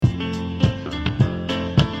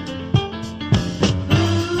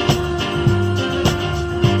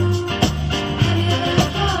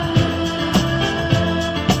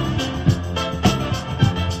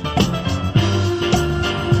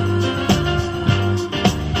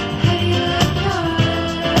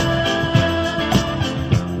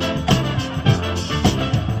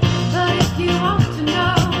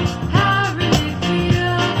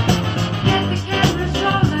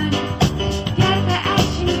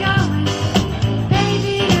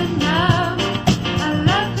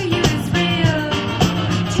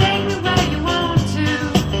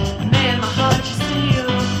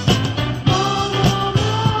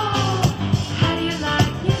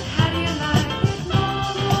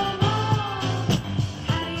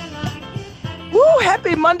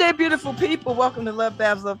Happy Monday, beautiful people. Welcome to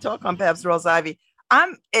LoveBabz, LoveTalk. I'm Babz Rawls-Ivy.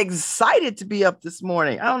 I'm excited to be up this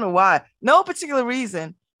morning. I don't know why. No particular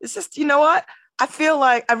reason. It's just, you know what? I feel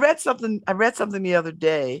like I read something the other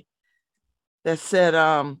day that said,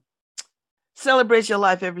 celebrate your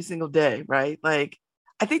life every single day, right? Like,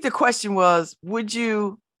 I think the question was, would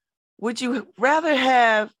you rather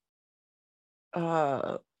have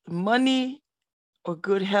money or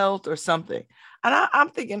good health or something? And I'm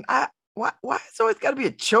thinking, why it's always got to be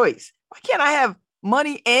a choice? Why can't I have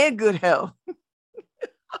money and good health?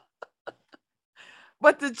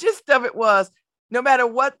 But the gist of it was, no matter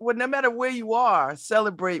no matter where you are,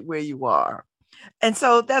 celebrate where you are. And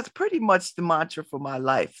so that's pretty much the mantra for my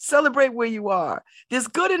life. Celebrate where you are. There's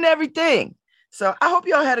good in everything. So I hope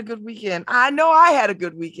y'all had a good weekend. I know I had a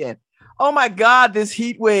good weekend. Oh my God, this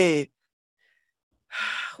heat wave.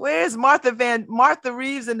 Where's Martha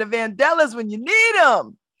Reeves and the Vandellas when you need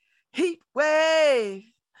them? Heat wave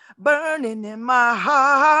burning in my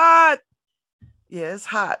heart. Yeah, it's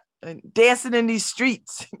hot. And dancing in these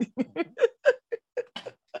streets.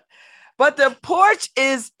 But the porch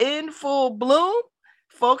is in full bloom.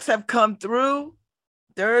 Folks have come through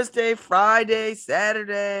Thursday, Friday,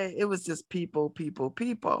 Saturday. It was just people.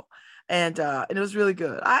 And it was really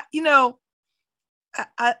good. I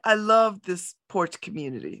love this porch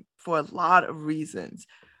community for a lot of reasons.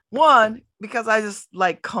 One, because I just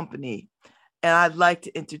like company and I like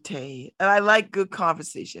to entertain and I like good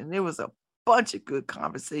conversation. There was a bunch of good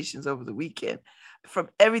conversations over the weekend, from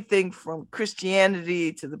everything from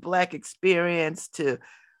Christianity to the Black experience to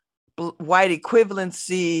white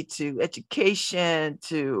equivalency to education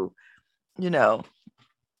to,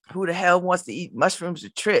 who the hell wants to eat mushrooms or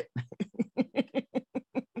trip?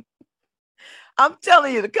 I'm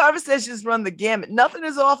telling you, the conversations run the gamut. Nothing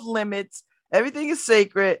is off limits. Everything is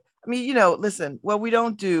sacred. I mean, listen, what we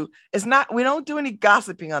don't do any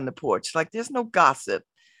gossiping on the porch. Like, there's no gossip,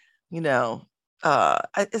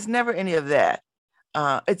 it's never any of that.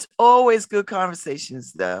 It's always good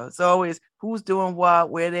conversations, though. It's always who's doing what,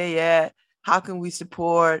 where they at, how can we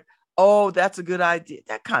support? Oh, that's a good idea.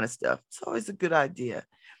 That kind of stuff. It's always a good idea.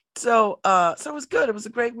 So it was good. It was a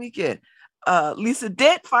great weekend. Lisa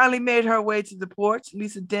Dent finally made her way to the porch.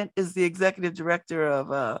 Lisa Dent is the executive director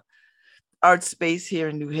of Art Space here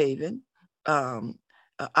in New Haven. HU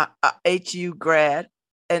grad,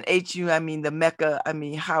 and HU, I mean the Mecca, I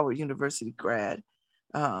mean Howard University grad.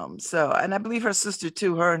 And I believe her sister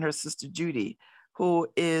too, her and her sister Judy, who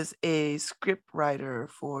is a script writer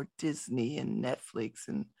for Disney and Netflix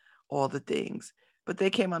and all the things. But they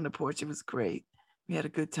came on the porch. It was great. We had a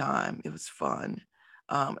good time. It was fun.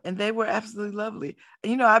 And they were absolutely lovely.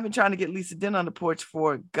 And, I've been trying to get Lisa Dent on the porch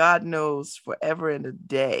for God knows forever and a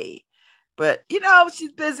day. But,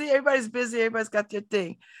 she's busy. Everybody's busy. Everybody's got their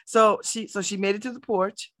thing. So she made it to the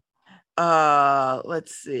porch.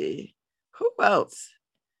 Let's see. Who else?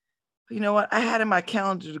 You know what? I had in my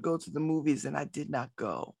calendar to go to the movies and I did not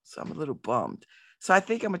go. So I'm a little bummed. So I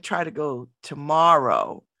think I'm going to try to go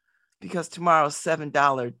tomorrow, because tomorrow's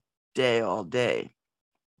 $7 day all day.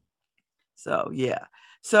 So, yeah.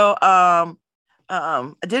 So I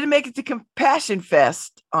didn't make it to Compassion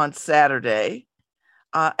Fest on Saturday.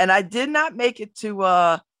 And I did not make it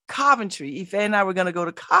to Coventry. Ife and I were going to go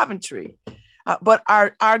to Coventry. But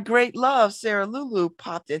our great love, Sarah Lulu,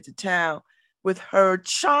 popped into town with her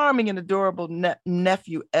charming and adorable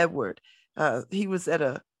nephew, Edward. He was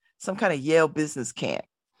at some kind of Yale business camp.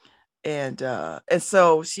 And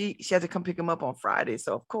so she had to come pick him up on Friday.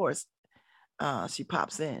 So, of course, she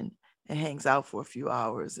pops in and hangs out for a few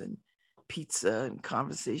hours, and pizza and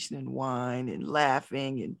conversation and wine and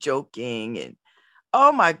laughing and joking. And,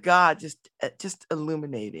 oh, my God, just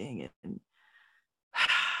illuminating. And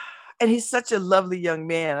he's such a lovely young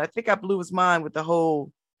man. I think I blew his mind with the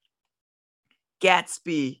whole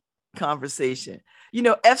Gatsby conversation.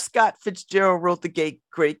 F. Scott Fitzgerald wrote The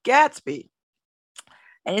Great Gatsby,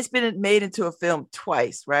 and it's been made into a film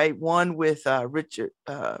twice, right? One with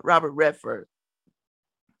Robert Redford,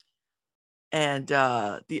 and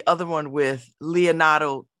the other one with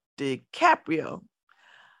Leonardo DiCaprio.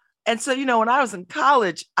 And so, when I was in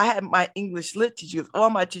college, I had my English lit teachers. All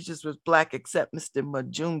my teachers was Black except Mr.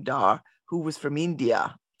 Majumdar, who was from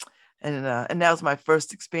India. And that was my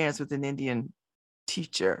first experience with an Indian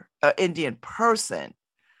teacher, Indian person.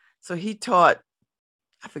 So he taught,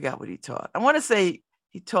 I forgot what he taught. I want to say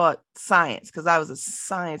he taught science, because I was a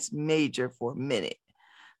science major for a minute.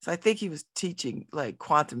 So I think he was teaching like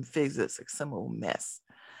quantum physics, like some old mess.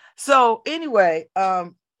 So anyway, I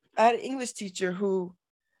had an English teacher who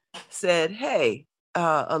said, hey,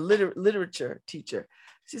 a literature teacher.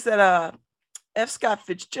 She said, F. Scott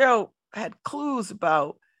Fitzgerald had clues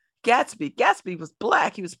about Gatsby. Gatsby was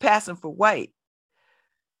black. He was passing for white.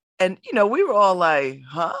 And, we were all like,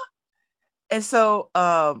 huh? And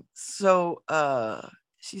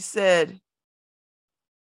she said,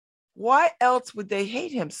 why else would they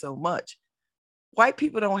hate him so much? White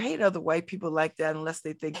people don't hate other white people like that unless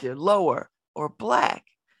they think they're lower or black.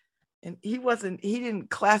 And he wasn't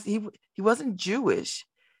Jewish.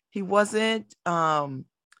 He wasn't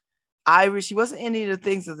Irish. He wasn't any of the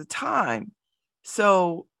things of the time.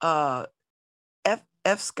 So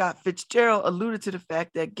F. Scott Fitzgerald alluded to the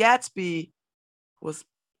fact that Gatsby was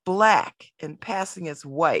black and passing as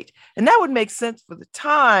white. And that would make sense for the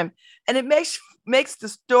time. And it makes the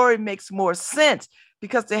story makes more sense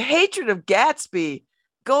because the hatred of Gatsby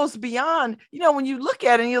goes beyond, when you look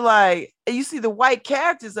at it and you're like, and you see the white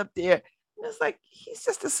characters up there, and it's like, he's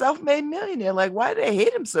just a self-made millionaire. Like, why do they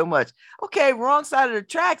hate him so much? Okay, wrong side of the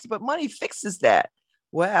tracks, but money fixes that.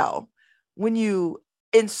 Well, when you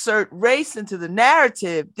insert race into the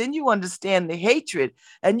narrative, then you understand the hatred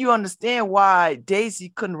and you understand why Daisy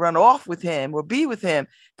couldn't run off with him or be with him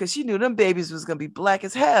because she knew them babies was going to be black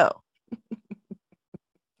as hell.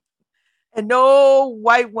 And no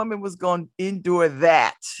white woman was going to endure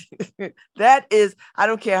that. That is, I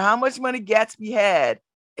don't care how much money Gatsby had,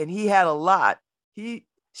 and he had a lot.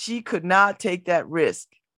 She could not take that risk.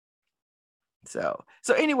 So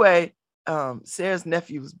anyway, Sarah's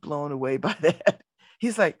nephew was blown away by that.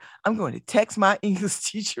 He's like, I'm going to text my English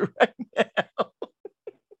teacher right now.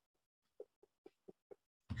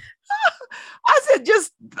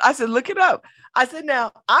 I said, look it up. I said,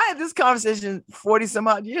 now I had this conversation 40 some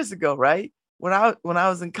odd years ago, right? When I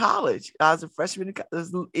was in college, I was a freshman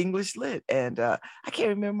in English lit. And I can't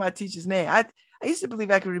remember my teacher's name. I used to believe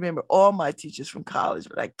I could remember all my teachers from college,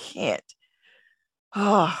 but I can't.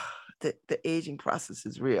 Oh, the aging process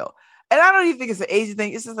is real. And I don't even think it's an aging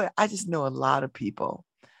thing. It's just like, I just know a lot of people.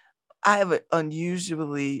 I know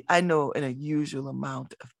an unusual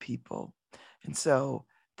amount of people. And so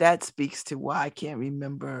that speaks to why I can't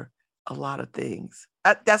remember a lot of things.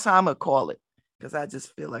 That's how I'm going to call it, because I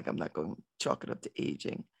just feel like I'm not going to chalk it up to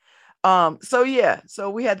aging. So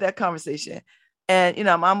we had that conversation. And,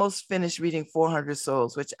 I'm almost finished reading 400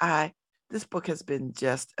 Souls, which this book has been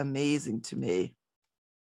just amazing to me.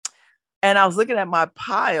 And I was looking at my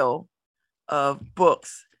pile of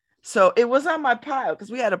books. So it was on my pile because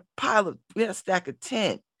we had a stack of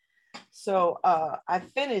 10. So I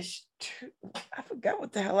finished I forgot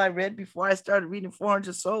what the hell I read before I started reading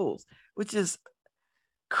 400 Souls, which is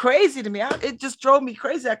crazy to me. It just drove me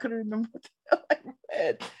crazy. I couldn't remember what the hell I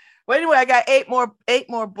read. But anyway, I got eight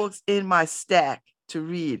more books in my stack to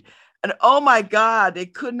read. And oh my God, they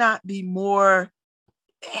could not be more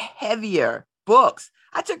heavier books.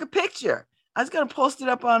 I took a picture. I was going to post it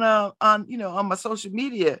up on my social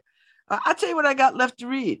media. I'll tell you what I got left to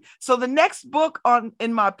read. So the next book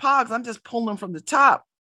in my pogs, I'm just pulling from the top,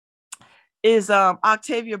 is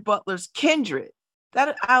Octavia Butler's Kindred.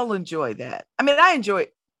 That I'll enjoy that. I mean, I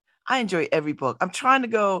enjoy every book. I'm trying to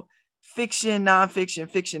go fiction, nonfiction,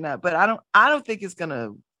 fiction, but I don't think it's gonna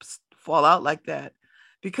fall out like that,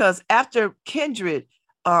 because after Kindred,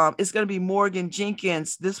 it's gonna be Morgan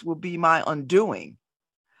Jenkins' This Will Be My Undoing.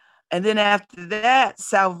 And then after that,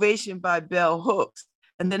 Salvation by Bell Hooks.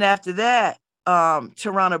 And then after that,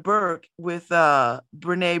 Tarana Burke with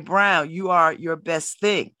Brene Brown, You Are Your Best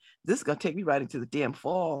Thing. This is going to take me right into the damn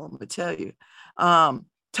fall, I'm going to tell you.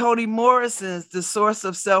 Toni Morrison's The Source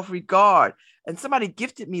of Self-Regard. And somebody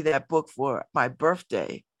gifted me that book for my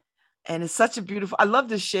birthday. And it's such a beautiful, I love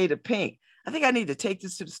this shade of pink. I think I need to take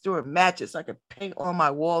this to the store and match it so I can paint on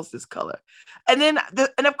my walls this color. And then,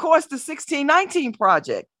 of course, the 1619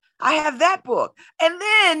 Project. I have that book. And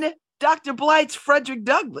then Dr. Blight's Frederick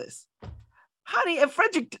Douglass. Honey, and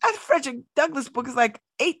Frederick Douglass book is like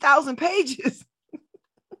 8,000 pages.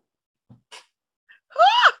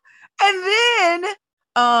 And then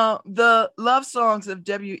the love songs of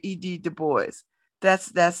W.E.B. Du Bois.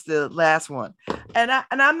 That's the last one. And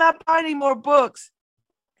I'm not buying any more books,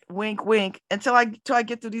 wink, wink, until I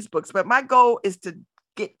get through these books. But my goal is to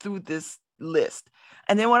get through this list.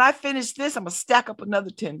 And then when I finish this, I'm gonna stack up another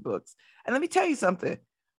 10 books. And let me tell you something.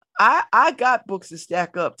 I got books to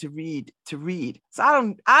stack up to read. So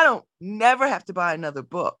I don't never have to buy another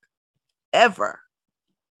book. Ever.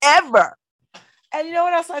 And you know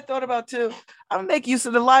what else I thought about too? I'm gonna make use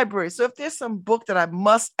of the library. So if there's some book that I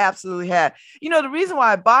must absolutely have, the reason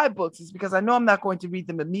why I buy books is because I know I'm not going to read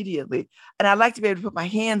them immediately. And I like to be able to put my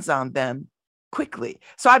hands on them quickly.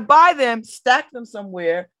 So I buy them, stack them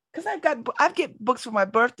somewhere, because I get books for my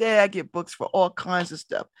birthday. I get books for all kinds of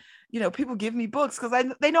stuff. People give me books because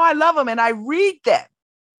they know I love them and I read them.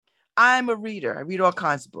 I'm a reader. I read all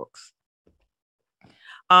kinds of books.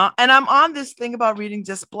 And I'm on this thing about reading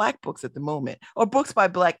just Black books at the moment, or books by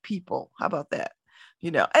Black people. How about that?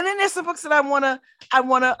 And then there's some books that I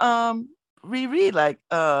wanna reread, like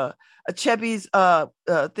Achebe's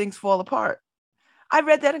Things Fall Apart. I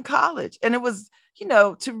read that in college, and it was,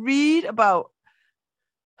 to read about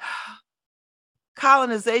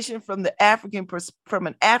colonization from from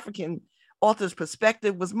an African author's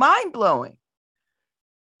perspective was mind blowing.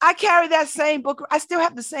 I carry that same book. I still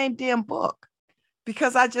have the same damn book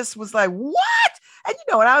because I just was like, what? And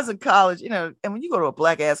when I was in college, and when you go to a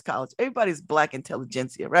Black ass college, everybody's Black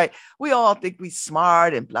intelligentsia, right? We all think we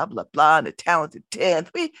smart and blah blah blah, and the talented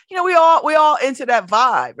 10th. We all into that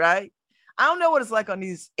vibe, right? I don't know what it's like on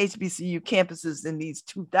these HBCU campuses in these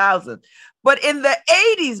 2000s, but in the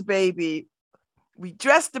 80s, baby, we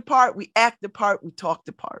dressed the part, we act the part, we talked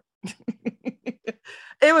the part.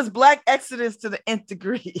 It was Black Exodus to the nth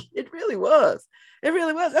degree. It really was. It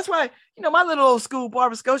really was. That's why, my little old school,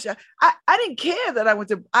 Barbara Scotia, I didn't care that I went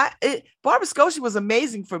to, Barbara Scotia was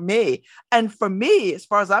amazing for me. And for me, as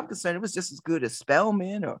far as I'm concerned, it was just as good as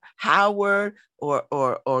Spelman or Howard or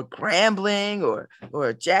Grambling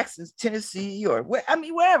or Jackson, Tennessee, or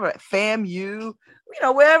wherever, FAMU,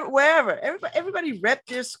 wherever. Everybody repped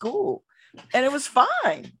their school. And it was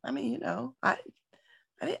fine. I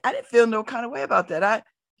didn't feel no kind of way about that.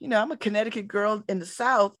 I'm a Connecticut girl in the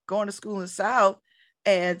South, going to school in the South.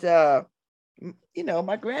 And, my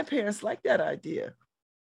grandparents liked that idea.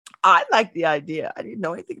 I liked the idea. I didn't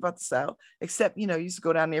know anything about the South, except, used to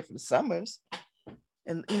go down there for the summers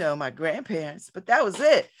and, my grandparents, but that was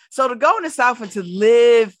it. So to go in the South and to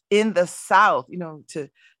live in the South, to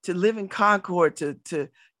live in Concord, to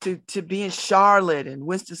be in Charlotte and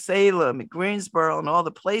Winston-Salem and Greensboro and all the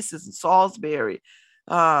places in Salisbury,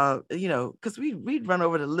 because we'd run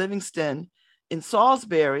over to Livingston in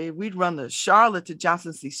Salisbury, we'd run to Charlotte to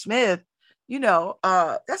Johnson C. Smith,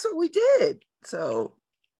 that's what we did. So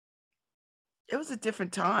it was a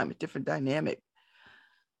different time, a different dynamic.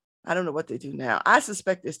 I don't know what they do now. I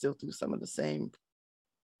suspect they still do some of the same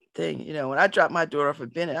thing. When I dropped my daughter off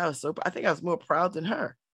at Bennett, I think I was more proud than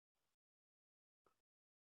her.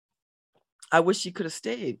 I wish she could have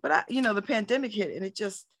stayed, but the pandemic hit and it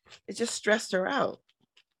just stressed her out.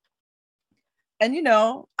 And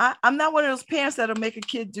I'm not one of those parents that'll make a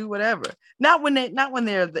kid do whatever. Not when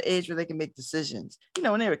they're the age where they can make decisions.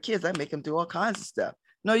 When they were kids, I make them do all kinds of stuff.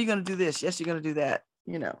 No, you're gonna do this. Yes, you're gonna do that.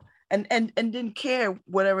 And didn't care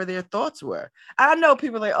whatever their thoughts were. I know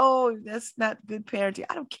people are like, oh, that's not good parenting.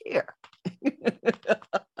 I don't care.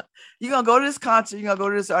 You're gonna go to this concert. You're gonna go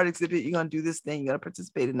to this art exhibit. You're gonna do this thing. You're gonna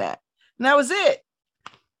participate in that. And that was it.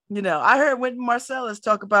 I heard Wynton Marsalis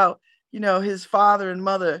talk about his father and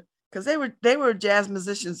mother, because they were jazz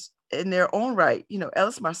musicians in their own right.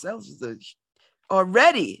 Ellis Marsalis was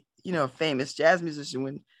already famous jazz musician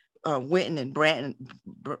when Wynton and Branford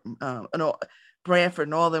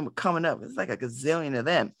and all of them were coming up. It's like a gazillion of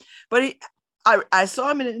them. But I saw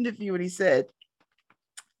him in an interview and he said,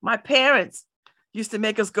 my parents used to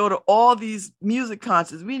make us go to all these music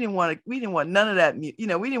concerts. We didn't want none of that. We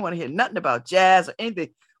didn't want to hear nothing about jazz or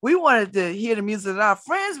anything. We wanted to hear the music that our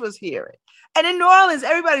friends was hearing. And in New Orleans,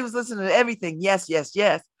 everybody was listening to everything. Yes, yes,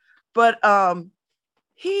 yes. But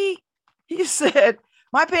he said,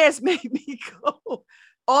 my parents made me go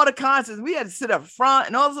all the concerts. We had to sit up front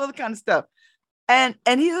and all this other kind of stuff. And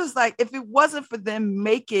he was like, if it wasn't for them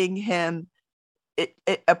making him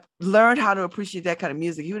learn how to appreciate that kind of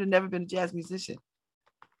music, he would have never been a jazz musician.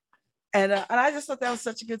 And I just thought that was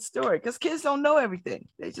such a good story, because kids don't know everything.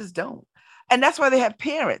 They just don't. And that's why they have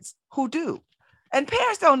parents who do. And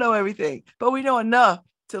parents don't know everything, but we know enough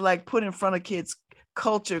to like put in front of kids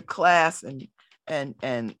culture, class, and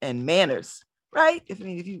manners, right? If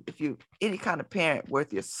you any kind of parent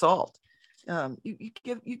worth your salt, you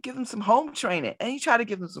give them some home training and you try to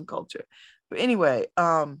give them some culture. But anyway,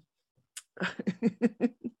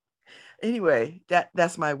 anyway,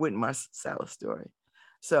 that's my Wynton Marsalis story.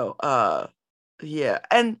 So yeah,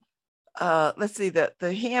 and let's see, the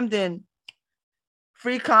Hamden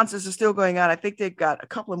free concerts are still going on. I think they've got a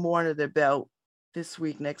couple of more under their belt this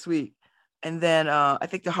week, next week. And then I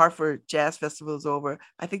think the Hartford Jazz Festival is over.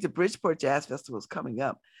 I think the Bridgeport Jazz Festival is coming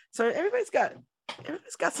up. So everybody's got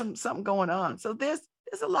something going on. So there's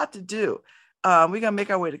a lot to do. We're gonna make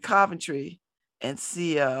our way to Coventry and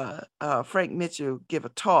see Frank Mitchell give a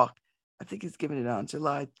talk. I think he's giving it on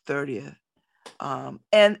July 30th. And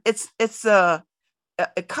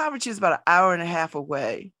Coventry is about an hour and a half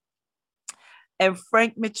away. And Dr.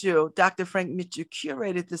 Frank Mitchell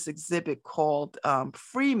curated this exhibit called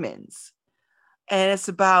Freeman's. And it's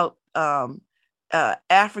about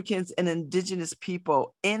Africans and indigenous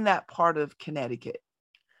people in that part of Connecticut,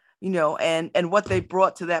 and what they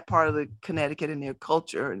brought to that part of the Connecticut and their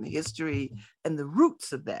culture and the history and the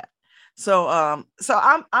roots of that. So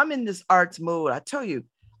I'm in this arts mode. I tell you,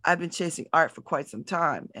 I've been chasing art for quite some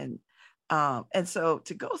time, and so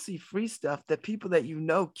to go see free stuff that people that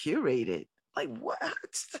curated, like what?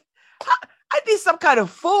 I'd be some kind of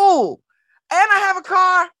fool, and I have a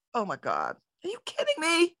car. Oh my God, are you kidding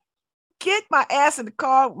me? Get my ass in the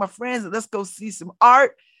car with my friends and let's go see some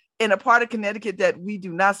art in a part of Connecticut that we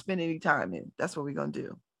do not spend any time in. That's what we're gonna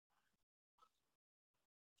do.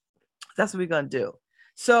 That's what we're gonna do.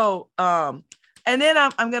 So, and then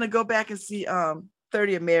I'm gonna go back and see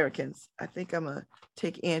 30 Americans. I think I'm gonna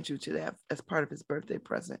take Andrew to that as part of his birthday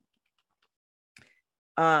present.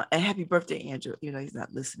 And happy birthday, Andrew. He's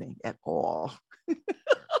not listening at all.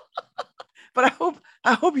 But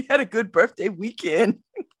I hope you had a good birthday weekend.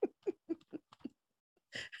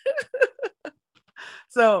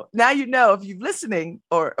 So now if you're listening,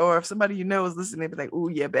 or if somebody is listening, be like, "Oh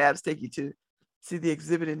yeah, Babz, take you to see the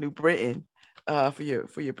exhibit in New Britain for your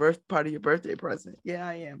part of your birthday present." Yeah,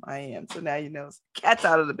 I am. So now cat's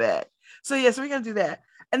out of the bag. So yeah, so we're gonna do that,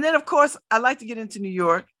 and then of course I like to get into New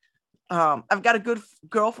York. I've got a good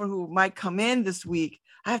girlfriend who might come in this week.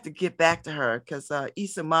 I have to get back to her because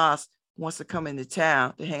Issa Moss wants to come into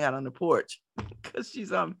town to hang out on the porch because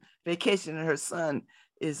she's on vacation and her son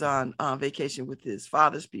is on vacation with his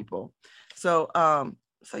father's people. So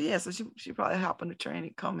she probably hop on the train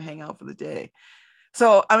and come hang out for the day.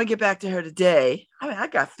 So I'm gonna get back to her today. I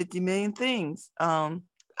got 50 million things. I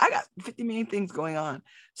got 50 million things going on.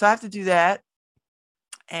 So I have to do that.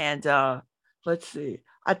 And let's see.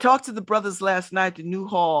 I talked to the brothers last night, the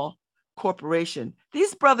Newhall Corporation.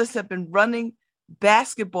 These brothers have been running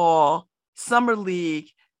basketball summer league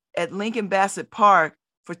at Lincoln Bassett Park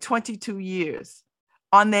for 22 years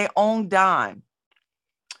on their own dime.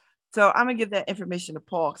 So I'm gonna give that information to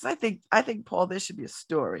Paul because I think Paul, there should be a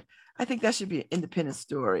story. I think that should be an independent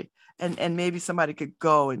story, and maybe somebody could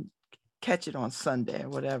go and catch it on Sunday or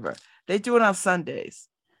whatever. They do it on Sundays,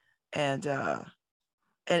 and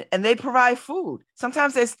they provide food.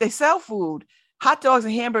 Sometimes they sell food. Hot dogs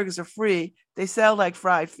and hamburgers are free. They sell like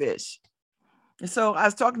fried fish. And so I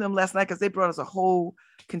was talking to them last night because they brought us a whole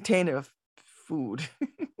container of food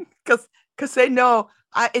because they know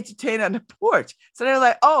I entertain on the porch. So they're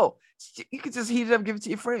like, "Oh, you could just heat it up and give it to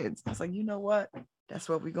your friends." I was like, "You know what? That's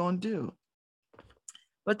what we're going to do."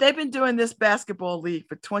 But they've been doing this basketball league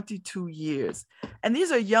for 22 years. And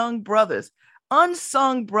these are young brothers,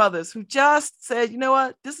 unsung brothers who just said, "You know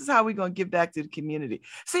what? This is how we're going to give back to the community."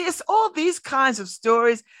 See, it's all these kinds of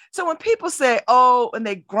stories. So when people say, "Oh," and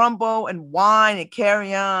they grumble and whine and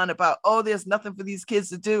carry on about, "Oh, there's nothing for these kids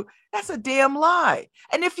to do," that's a damn lie.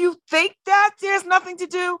 And if you think that there's nothing to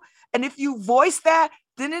do, and if you voice that,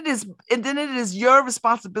 then it is your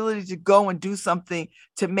responsibility to go and do something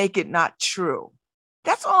to make it not true.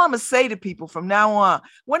 That's all I'm going to say to people from now on.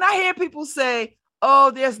 When I hear people say,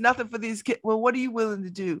 "Oh, there's nothing for these kids," well, what are you willing to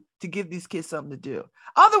do to give these kids something to do?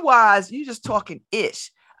 Otherwise, you're just talking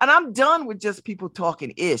ish. And I'm done with just people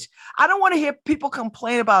talking ish. I don't want to hear people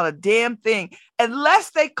complain about a damn thing unless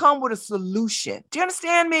they come with a solution. Do you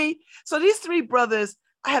understand me? So these three brothers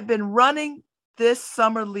have been running this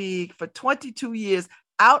summer league for 22 years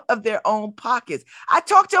out of their own pockets. I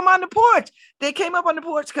talked to them on the porch. They came up on the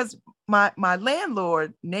porch because my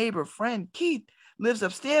landlord, neighbor, friend, Keith, lives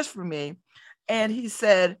upstairs from me. And he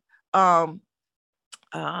said, "Yeah,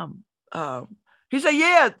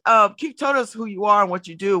 Keith told us who you are and what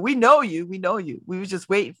you do. We know you. We were just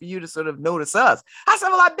waiting for you to sort of notice us." I said,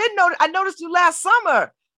 "Well, I noticed you last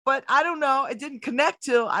summer, but I don't know. It didn't connect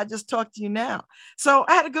till I just talked to you now." So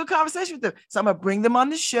I had a good conversation with them. So I'm going to bring them on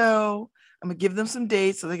the show. I'm going to give them some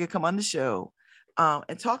dates so they can come on the show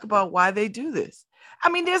and talk about why they do this. I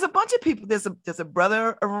mean, there's a bunch of people. There's a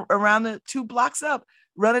brother around the 2 blocks up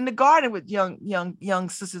running the garden with young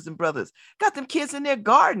sisters and brothers. Got them kids in there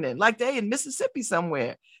gardening like they in Mississippi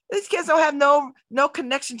somewhere. These kids don't have no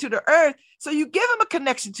connection to the earth. So you give them a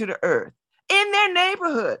connection to the earth in their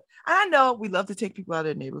neighborhood. And I know we love to take people out of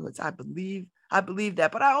their neighborhoods. I believe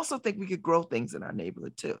that, but I also think we could grow things in our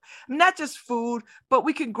neighborhood too. Not just food, but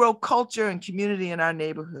we can grow culture and community in our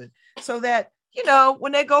neighborhood so that,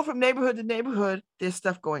 when they go from neighborhood to neighborhood, there's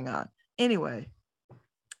stuff going on. Anyway,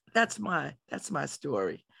 that's my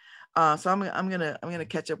story. So I'm gonna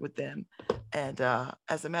catch up with them, and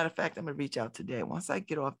as a matter of fact, I'm gonna reach out today. Once I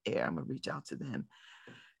get off air, I'm gonna reach out to them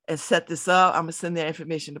and set this up. I'm gonna send their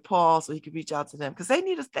information to Paul so he can reach out to them because they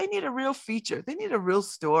need a real feature. They need a real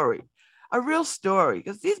story,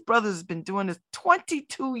 because these brothers have been doing this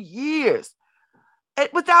 22 years.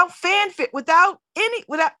 without fanfare, without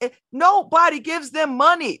nobody gives them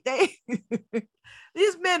money. They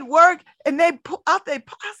these men work and they pull out I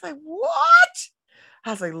was like, what?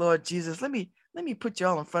 I was like, Lord Jesus, let me put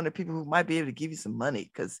y'all in front of people who might be able to give you some money,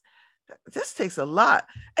 because this takes a lot.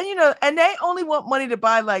 And and they only want money to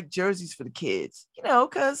buy like jerseys for the kids,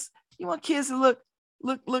 because you want kids to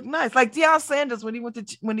look nice. Like Deion Sanders, when he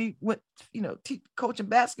went coaching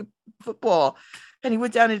football, and he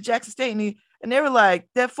went down to Jackson State, and they were like,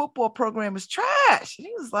 that football program is trash. And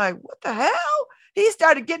he was like, what the hell? He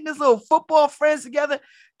started getting his little football friends together.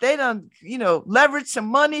 They done, leverage some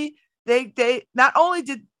money. They not only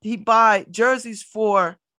did he buy jerseys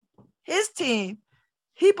for his team,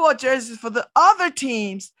 he bought jerseys for the other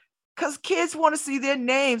teams, because kids want to see their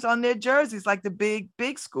names on their jerseys, like the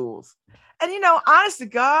big schools. And, honest to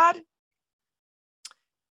God,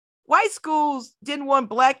 white schools didn't want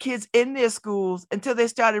black kids in their schools until they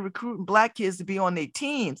started recruiting black kids to be on their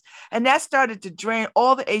teams. And that started to drain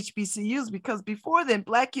all the HBCUs, because before then,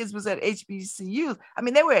 black kids was at HBCUs. I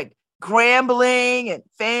mean, they were at Grambling and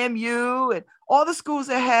FAMU and all the schools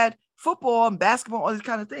that had football and basketball, all these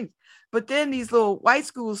kind of things. But then these little white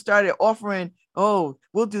schools started offering, oh,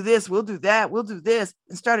 we'll do this, we'll do that, we'll do this,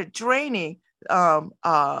 and started draining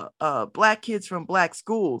black kids from black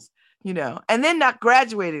schools, and then not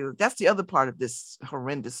graduating. That's the other part of this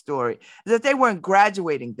horrendous story, is that they weren't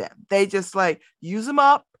graduating them. They just like use them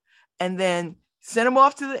up and then send them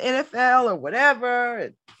off to the NFL or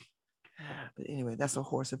whatever. But anyway, that's a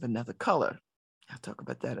horse of another color. I'll talk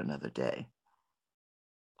about that another day.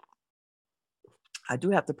 I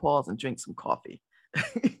do have to pause and drink some coffee.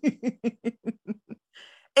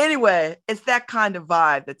 Anyway, it's that kind of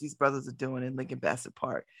vibe that these brothers are doing in Lincoln Bassett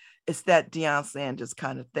Park. It's that Deion Sanders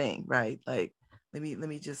kind of thing, right? Like, let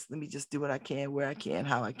me just do what I can, where I can,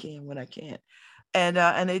 how I can, when I can,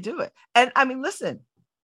 and they do it. And I mean, listen,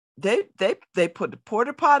 they put the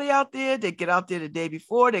porta potty out there. They get out there the day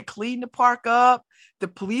before. They clean the park up. The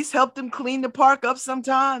police help them clean the park up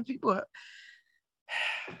sometimes.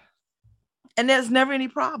 And there's never any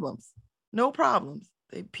problems. No problems.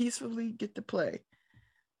 They peacefully get to play.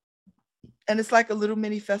 And it's like a little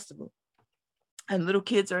mini festival. And little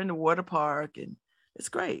kids are in the water park, and it's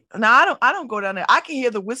great. Now I don't go down there. I can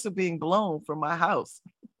hear the whistle being blown from my house.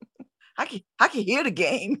 I can hear the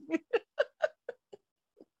game.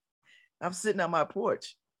 I'm sitting on my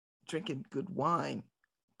porch drinking good wine,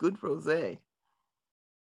 good rosé.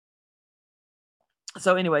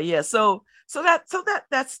 So anyway, yeah. So that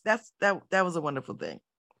was a wonderful thing.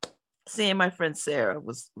 Seeing my friend Sarah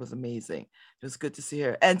was amazing. It was good to see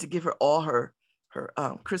her and to give her all her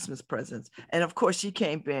Christmas presents. And of course, she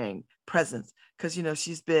came bearing presents because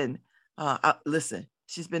she's been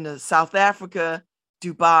she's been to South Africa,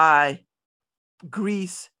 Dubai,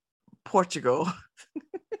 Greece, Portugal,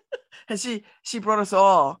 and she brought us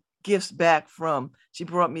all gifts back from. She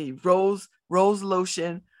brought me rose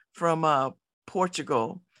lotion from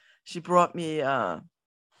Portugal. She brought me a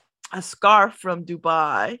scarf from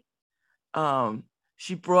Dubai.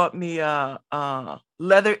 She brought me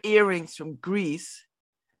leather earrings from Greece,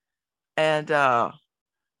 and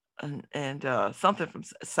something from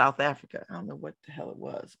South Africa. I don't know what the hell it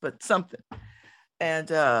was, but something. And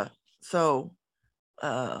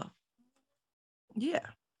yeah,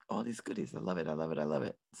 all these goodies. I love it. I love it. I love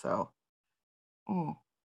it. So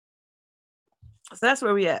that's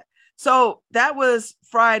where we at. So that was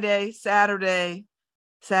Friday, Saturday.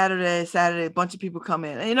 A bunch of people come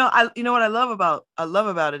in. And what I love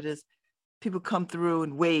about it is people come through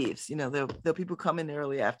in waves. There'll people come in the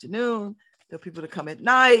early afternoon, there'll people to come at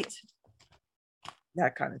night,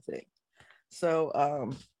 that kind of thing. So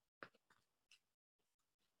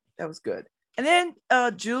that was good. And then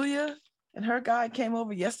Julia and her guy came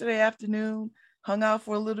over yesterday afternoon, hung out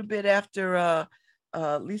for a little bit after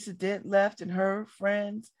Lisa Dent left and her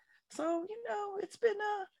friends. So it's been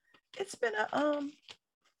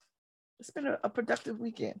a productive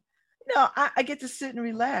weekend. I get to sit and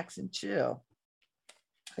relax and chill.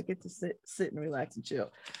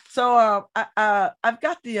 So I've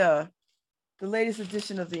got the latest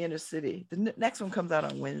edition of the Inner City. The next one comes out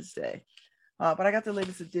on Wednesday, but I got the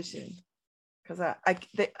latest edition because I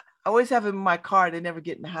always have it in my car. They never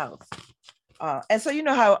get in the house, and so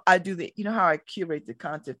how I do how I curate the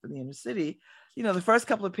content for the Inner City. The first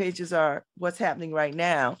couple of pages are what's happening right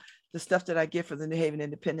now, the stuff that I get for the New Haven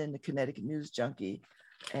Independent, the Connecticut News Junkie,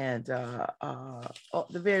 and the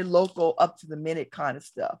very local, up to the minute kind of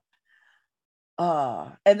stuff.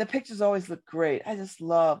 And the pictures always look great. I just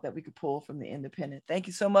love that we could pull from the Independent. Thank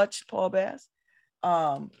you so much, Paul Babz,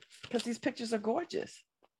 because these pictures are gorgeous.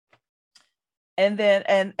 and then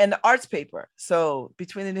and the arts paper. So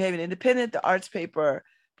between the New Haven Independent, the arts paper,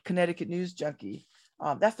 Connecticut News Junkie.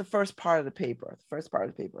 That's the first part of the paper,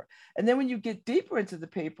 And then when you get deeper into the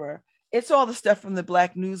paper, it's all the stuff from the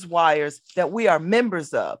Black news wires that we are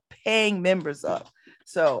members of, paying members of.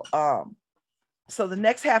 So so the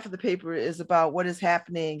next half of the paper is about what is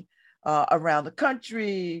happening around the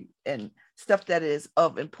country and stuff that is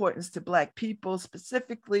of importance to Black people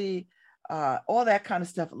specifically, all that kind of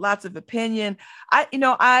stuff. Lots of opinion.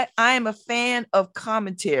 I am a fan of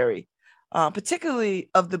commentary, particularly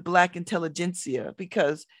of the Black intelligentsia,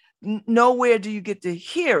 because nowhere do you get to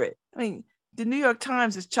hear it. I mean, the New York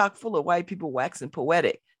Times is chock full of white people waxing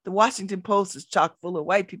poetic. The Washington Post is chock full of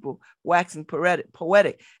white people waxing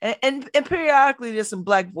poetic. And periodically there's some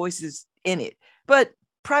Black voices in it, but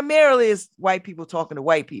primarily it's white people talking to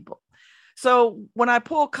white people. So when I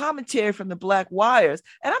pull commentary from the Black wires,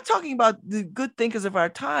 and I'm talking about the good thinkers of our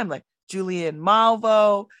time, like Julianne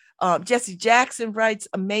Malvo, Jesse Jackson writes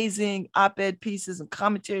amazing op-ed pieces and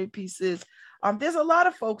commentary pieces. There's a lot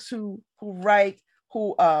of folks who write,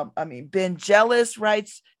 Ben Jealous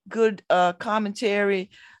writes good commentary.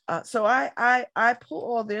 So I pull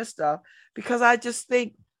all their stuff because I just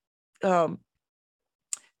think to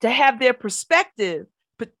have their perspective,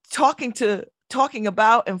 but talking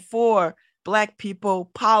about and for Black people,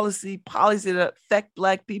 policy that affect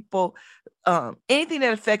Black people, anything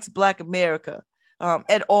that affects Black America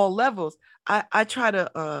at all levels, I try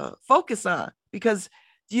to focus on, because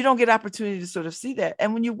you don't get opportunity to sort of see that.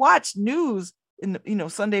 And when you watch news in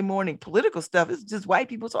Sunday morning political stuff, it's just white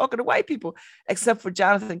people talking to white people, except for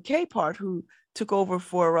Jonathan Capehart, who took over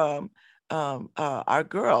for our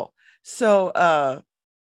girl. So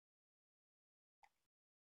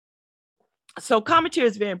so commentary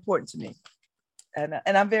is very important to me, and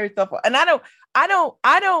I'm very thoughtful. And I don't.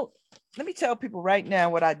 Let me tell people right now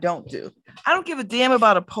what I don't do. I don't give a damn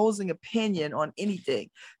about opposing opinion on anything,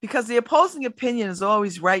 because the opposing opinion is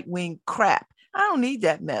always right-wing crap. I don't need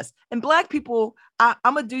that mess. And Black people, I'm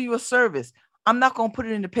going to do you a service. I'm not going to put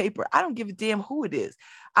it in the paper. I don't give a damn who it is.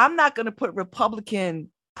 I'm not going to put Republican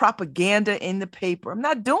propaganda in the paper. I'm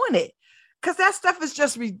not doing it, because that stuff is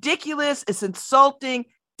just ridiculous. It's insulting,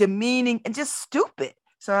 demeaning, and just stupid.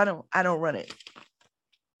 So I don't run it.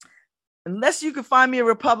 Unless you can find me a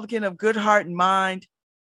Republican of good heart and mind,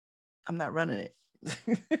 I'm not running it.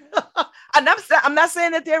 I'm not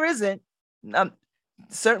saying that there isn't. I'm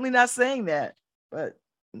certainly not saying that, but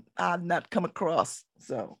I've not come across.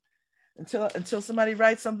 So until somebody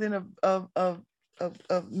writes something of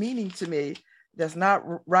meaning to me that's not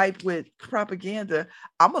right with propaganda,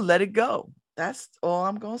 I'm gonna let it go. That's all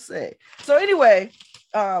I'm gonna say. So anyway,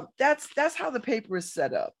 that's how the paper is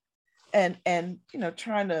set up, and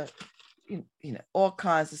trying to all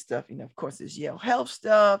kinds of stuff. Of course, there's Yale health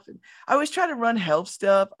stuff, and I always try to run health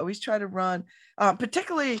stuff. I always try to run,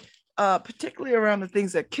 particularly around the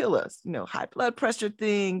things that kill us. High blood pressure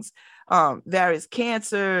things, various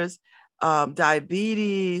cancers,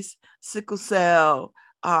 diabetes, sickle cell.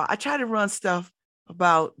 I try to run stuff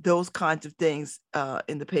about those kinds of things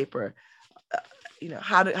in the paper.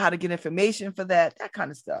 How to get information for that kind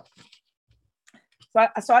of stuff.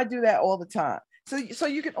 So I do that all the time. So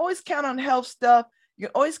you can always count on health stuff. You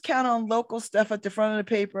can always count on local stuff at the front of the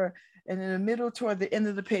paper. And in the middle, toward the end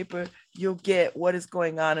of the paper, you'll get what is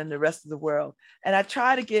going on in the rest of the world. And I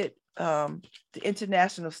try to get the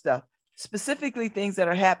international stuff, specifically things that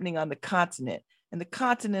are happening on the continent, and the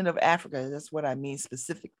continent of Africa. That's what I mean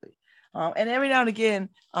specifically. And every now and again,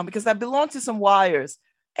 because I belong to some wires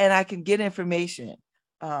and I can get information.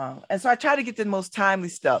 And so I try to get the most timely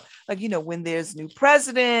stuff, like, when there's new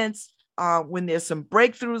presidents, when there's some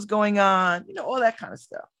breakthroughs going on, all that kind of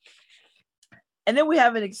stuff. And then we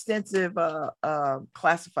have an extensive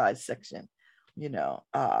classified section,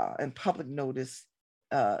 and public notice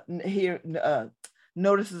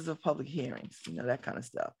notices of public hearings, that kind of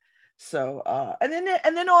stuff. So and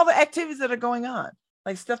then all the activities that are going on,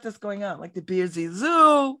 like stuff that's going on, like the Beardsley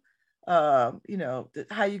Zoo, how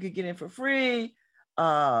you could get in for free,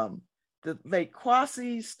 the Lake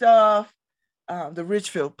Quasi stuff, the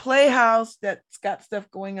Ridgefield Playhouse that's got stuff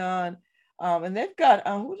going on, and they've got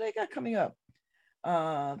who they got coming up.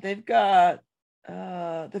 They've got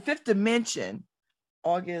the Fifth Dimension,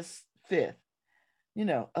 August 5th.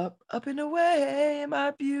 Up and away,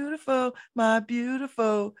 my beautiful,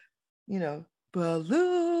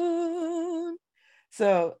 balloon.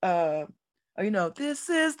 So, this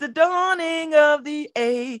is the dawning of the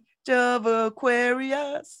age of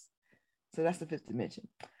Aquarius. So that's the Fifth Dimension.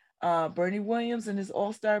 Bernie Williams and his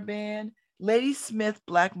all-star band, Lady Smith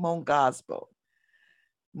Black Moan Gospel.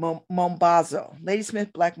 Mombazo,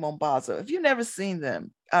 Ladysmith Black Mombazo. If you've never seen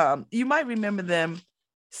them, you might remember them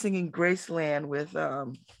singing Graceland with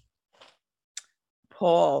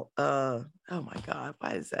Paul. Oh my God,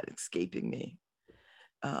 why is that escaping me?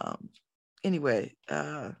 Anyway,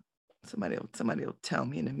 somebody will tell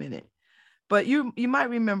me in a minute. But you might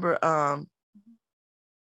remember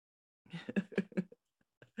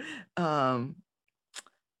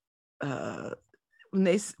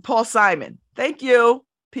Paul Simon. Thank you,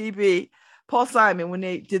 PB. Paul Simon, when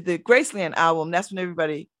they did the Graceland album, that's when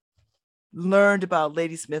everybody learned about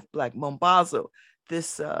Ladysmith Black Mombazo,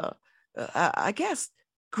 this I guess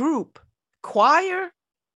choir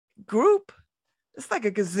group. It's like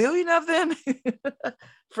a gazillion of them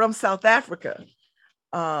from South Africa.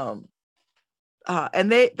 And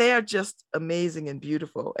they are just amazing and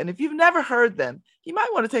beautiful. And if you've never heard them, you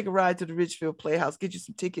might want to take a ride to the Ridgefield Playhouse, get you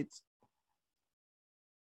some tickets,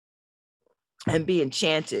 and be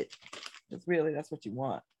enchanted. Because really, that's what you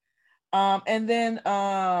want. And then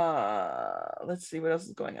let's see what else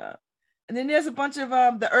is going on. And then there's a bunch of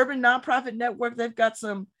the Urban Nonprofit Network. They've got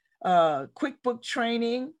some QuickBook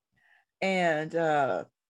training and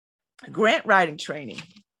grant writing training,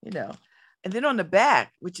 And then on the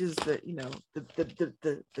back, which is the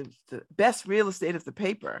best real estate of the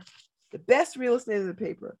paper. The best real estate of the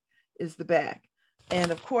paper is the back.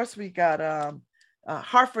 And of course, we got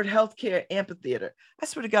Hartford Healthcare Amphitheater. I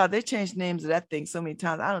swear to God, they changed names of that thing so many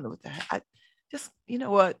times. I don't know what the heck.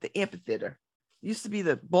 The amphitheater used to be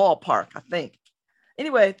the ballpark, I think.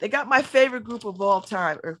 Anyway, they got my favorite group of all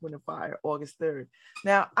time, Earth, Wind, and Fire, August 3rd.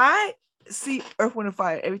 Now, I see Earth, Wind, and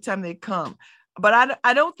Fire every time they come, but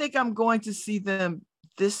I don't think I'm going to see them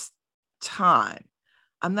this time.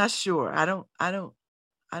 I'm not sure. I don't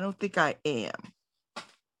think I am.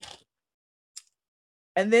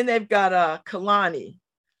 And then they've got Kalani.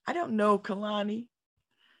 I don't know Kalani.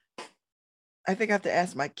 I think I have to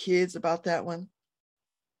ask my kids about that one.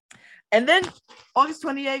 And then August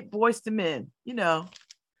 28th, Boyz II Men.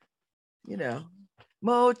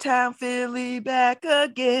 Motown Philly back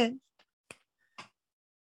again,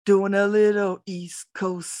 doing a little East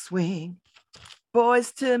Coast swing.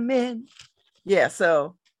 Boyz II Men. Yeah,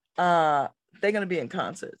 so they're gonna be in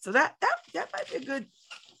concert. So that might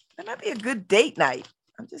be a good date night.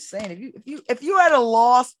 I'm just saying, if you're at a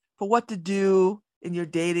loss for what to do in your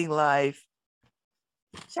dating life,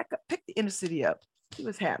 pick the inner city up, see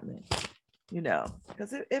what's happening,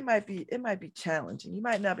 because it might be challenging. You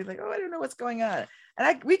might not be like, oh, I don't know what's going on.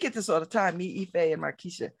 And we get this all the time, me, Ife, and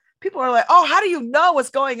Markeisha. People are like, oh, how do you know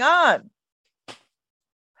what's going on?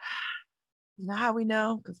 You know how we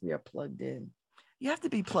know? Because we are plugged in. You have to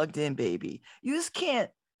be plugged in, baby. You just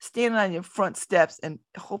can't stand on your front steps and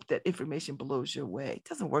hope that information blows your way. It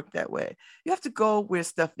doesn't work that way. You have to go where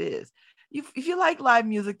stuff is. If you like live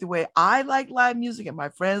music the way I like live music and my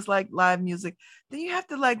friends like live music, then you have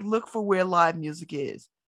to look for where live music is.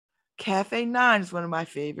 Cafe 9 is one of my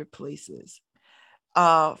favorite places.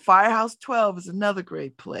 Firehouse 12 is another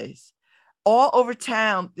great place. All over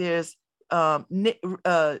town, there's Nick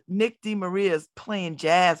DeMaria's playing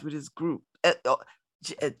jazz with his group at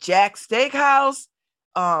Jack Steakhouse.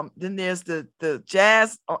 Then there's the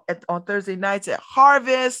jazz on Thursday nights at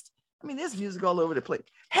Harvest. I mean, there's music all over the place.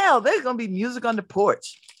 Hell, there's gonna be music on the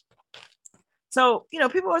porch. So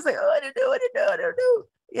people always say, "Oh, I don't do."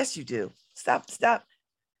 Yes, you do. Stop.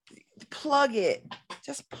 Plug it.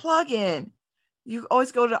 Just plug in. You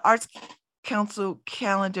always go to the Arts Council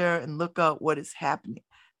calendar and look up what is happening.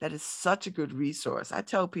 That is such a good resource. I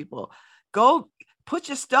tell people, go put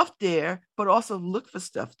your stuff there, but also look for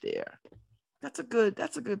stuff there. That's a good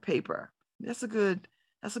paper. That's a good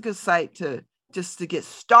site to get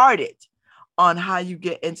started on how you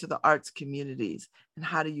get into the arts communities and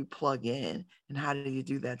how do you plug in and how do you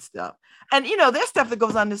do that stuff. And there's stuff that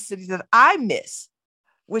goes on in the city that I miss,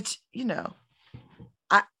 which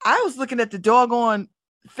I was looking at the doggone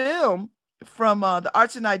film from the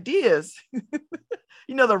Arts and Ideas,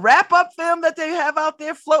 the wrap-up film that they have out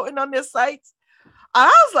there floating on their sites. And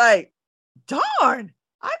I was like, darn,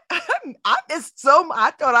 I missed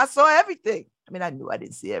I thought I saw everything. I mean, I knew I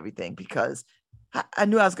didn't see everything because I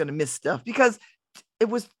knew I was going to miss stuff because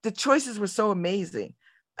the choices were so amazing.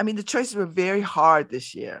 I mean, the choices were very hard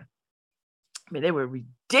this year. I mean, they were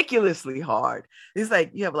ridiculously hard. It's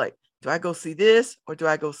like, you have do I go see this or do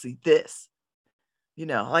I go see this?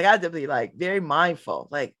 I had to be very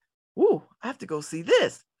mindful, ooh, I have to go see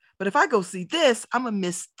this. But if I go see this, I'm going to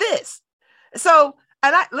miss this. So,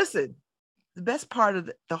 and listen, the best part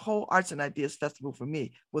of the whole Arts and Ideas Festival for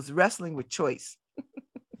me was wrestling with choice.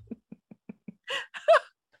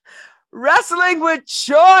 Wrestling with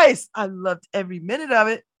choice. I loved every minute of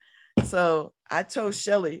it. So I told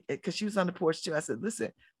Shelly, because she was on the porch too, I said,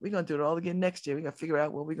 listen, we're going to do it all again next year. We're going to figure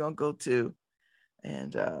out where we're going to go to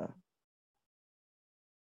and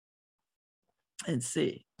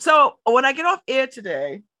see. So when I get off air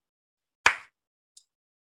today,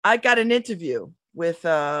 I got an interview with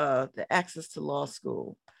the Access to Law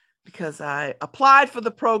School because I applied for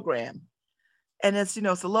the program. And it's,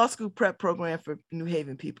 it's a law school prep program for New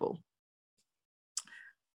Haven people.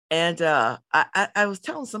 And I was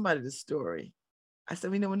telling somebody this story. I said,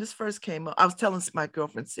 when this first came up, I was telling my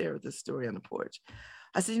girlfriend Sarah this story on the porch.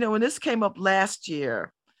 I said, when this came up last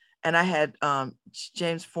year, and I had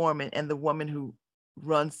James Foreman and the woman who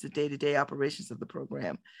runs the day-to-day operations of the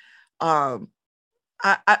program, I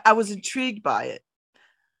was intrigued by it.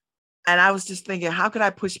 And I was just thinking, how could I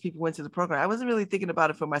push people into the program? I wasn't really thinking about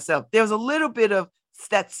it for myself. There was a little bit of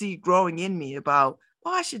that seed growing in me about,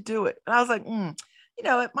 I should do it. And I was like,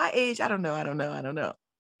 at my age, I don't know.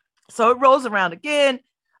 So it rolls around again.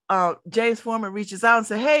 James Foreman reaches out and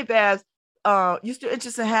said, hey, Babz, you still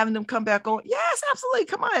interested in having them come back on? Yes, absolutely.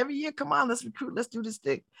 Come on, every year. Come on, let's recruit. Let's do this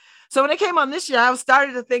thing. So when they came on this year, I was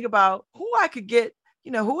starting to think about who I could get,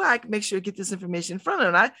 who I could make sure to get this information in front of.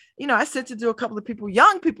 And I sent it to a couple of people,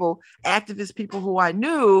 young people, activist people who I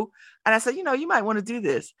knew. And I said, you might want to do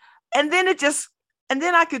this. And then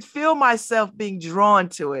I could feel myself being drawn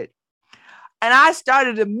to it. And I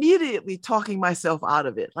started immediately talking myself out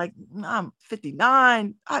of it. Like, I'm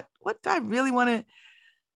 59. What do I really want to,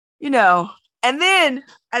 and then,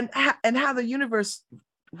 and how the universe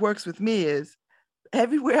works with me is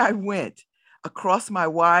everywhere I went, across my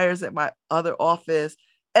wires at my other office,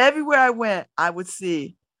 everywhere I went, I would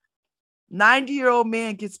see 90-year-old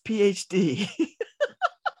man gets PhD.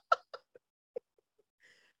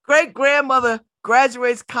 Great grandmother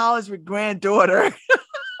graduates college with granddaughter.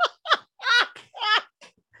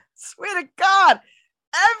 Swear to God,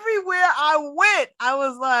 everywhere I went, I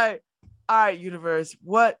was like, all right, universe,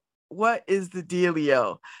 what is the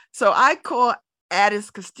dealio? So I called Addis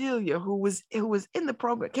Castillo, who was in the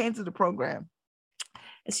program, came to the program.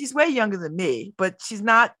 And she's way younger than me, but she's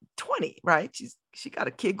not 20, right? She got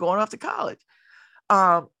a kid going off to college.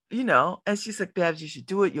 And she's like, Babz, you should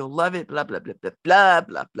do it. You'll love it. Blah, blah, blah, blah, blah,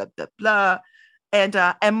 blah, blah, blah, blah. And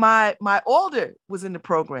my older was in the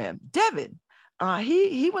program, Devin.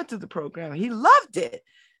 He went through the program. He loved it.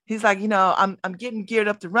 He's like, I'm getting geared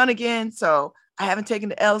up to run again. So I haven't taken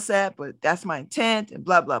the LSAT, but that's my intent and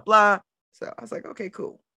blah, blah, blah. So I was like, okay,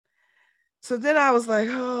 cool. So then I was like,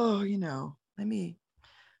 let me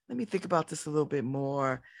think about this a little bit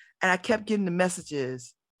more. And I kept getting the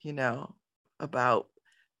messages, about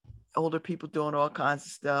older people doing all kinds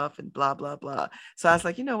of stuff and blah, blah, blah. So I was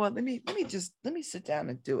like, what, let me sit down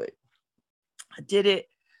and do it. I did it.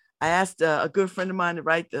 I asked a good friend of mine to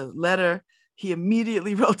write the letter. He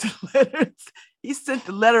immediately wrote the letter. He sent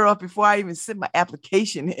the letter off before I even sent my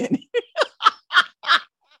application in.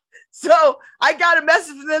 So I got a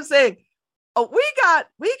message from them saying, oh, we got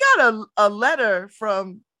a letter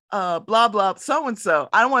from blah, blah, so-and-so.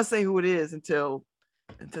 I don't want to say who it is until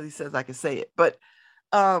he says I can say it. But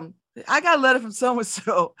I got a letter from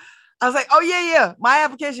so-and-so. I was like, oh, yeah. My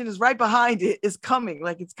application is right behind it. It's coming.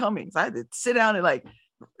 Like, it's coming. So I had to sit down and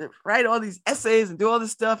write all these essays and do all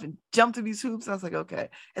this stuff and jump through these hoops. I was like, okay.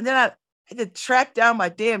 And then I had to track down my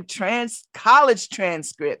damn college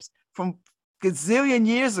transcripts from gazillion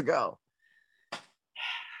years ago.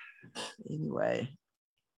 Anyway,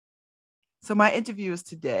 so my interview is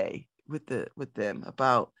today with them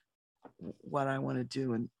about what I want to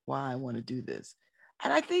do and why I want to do this.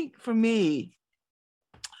 And I think for me,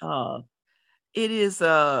 it is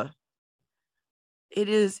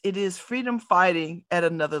freedom fighting at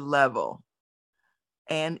another level.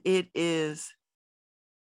 And it is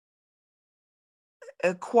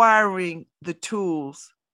acquiring the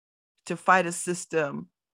tools to fight a system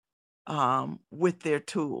with their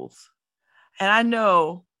tools. And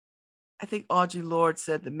I think Audre Lorde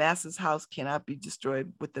said the master's house cannot be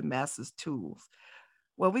destroyed with the master's tools.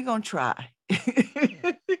 Well, we're going to try.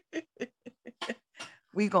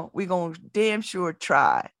 we're going to damn sure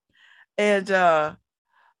try. And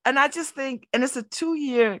I just think, and it's a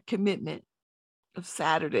 2-year commitment of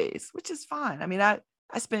Saturdays, which is fine. I mean, I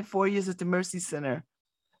spent 4 years at the Mercy Center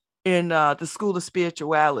in the School of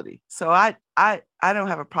Spirituality. So I don't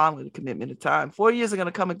have a problem with the commitment of time. 4 years are going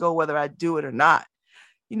to come and go whether I do it or not.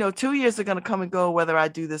 2 years are going to come and go whether I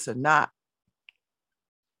do this or not.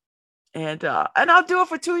 And I'll do it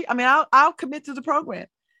for 2 years. I mean, I'll commit to the program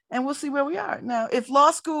and we'll see where we are. Now, if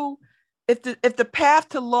the path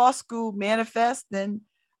to law school manifests, then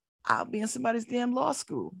I'll be in somebody's damn law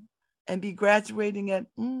school. and be graduating at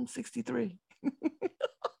 63.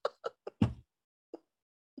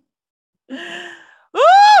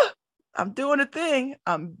 I'm doing a thing.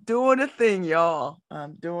 I'm doing a thing, y'all.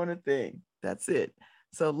 I'm doing a thing. That's it.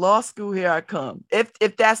 So law school, here I come.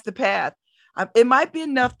 If that's the path, it might be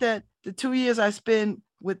enough that the 2 years I spend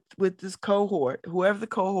with this cohort, whoever the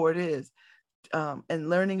cohort is, and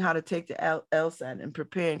learning how to take the LSAT and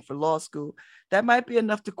preparing for law school, that might be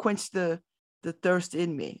enough to quench the thirst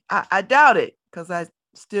in me. I doubt it, because I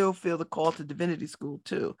still feel the call to divinity school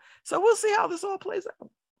too. So we'll see how this all plays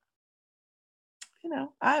out. You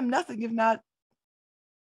know, I am nothing if not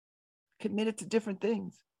committed to different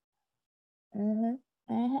things.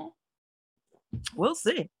 We'll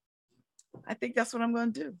see. I think that's what I'm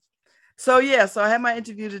going to do. So yeah, so I had my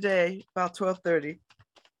interview today about 12:30.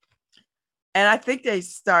 And I think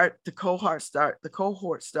the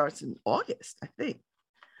cohort starts in August, I think.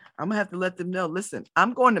 I'm gonna have to let them know, listen,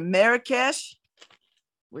 I'm going to Marrakesh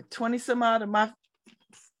with 20 some odd of my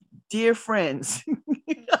dear friends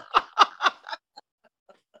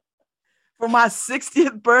for my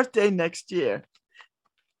 60th birthday next year.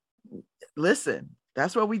 Listen,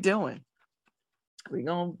 that's what we're doing. We're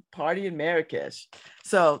gonna party in Marrakesh.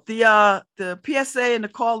 So the PSA and the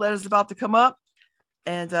call letter is about to come up,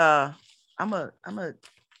 and I'm gonna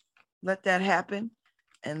let that happen,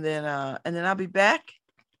 and then I'll be back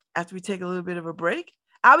after we take a little bit of a break.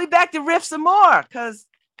 I'll be back to riff some more because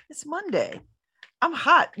it's Monday. I'm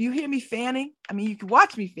hot. You hear me fanning? I mean, you can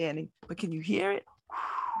watch me fanning, but can you hear it?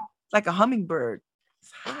 Like a hummingbird.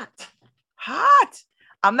 It's hot. Hot.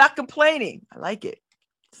 I'm not complaining. I like it.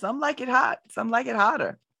 Some like it hot. Some like it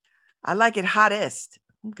hotter. I like it hottest.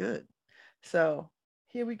 I'm good. So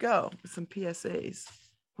here we go with some PSAs.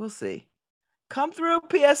 We'll see. Come through,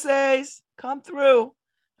 PSAs. Come through.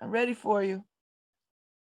 I'm ready for you.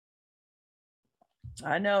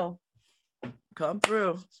 I know. Come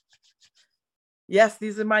through. Yes,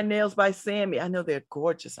 these are my nails by Sammy. I know they're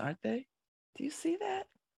gorgeous, aren't they? Do you see that?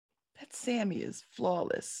 That Sammy is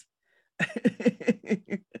flawless.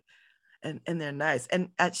 and they're nice.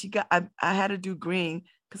 And I had to do green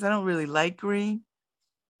because I don't really like green.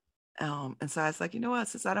 And so I was like, you know what?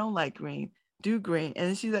 Since I don't like green, do green.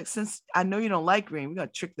 And she's like, since I know you don't like green, we're gonna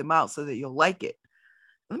trick them out so that you'll like it.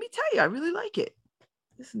 Let me tell you, I really like it.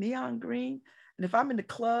 This neon green. And if I'm in the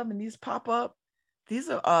club and these pop up, these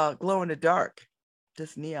are glow in the dark.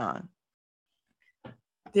 This neon.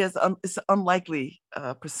 It's an unlikely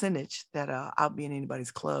percentage that I'll be in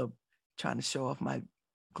anybody's club trying to show off my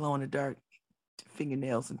glow in the dark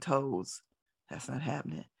fingernails and toes. That's not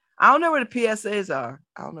happening. I don't know where the PSAs are.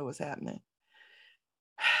 I don't know what's happening.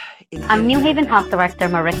 I'm New Haven Health Director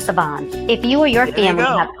Marissa Babz. If you or your family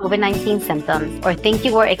have COVID-19 symptoms or think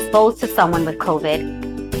you were exposed to someone with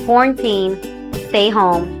COVID, quarantine, stay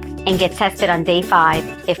home, and get tested on day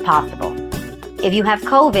 5 if possible. If you have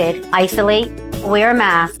COVID, isolate, wear a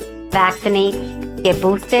mask, vaccinate, get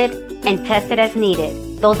boosted, and test it as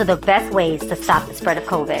needed. Those are the best ways to stop the spread of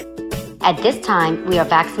COVID. At this time, we are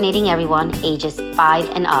vaccinating everyone ages 5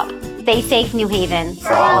 and up. Stay safe, New Haven,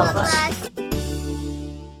 for all of us.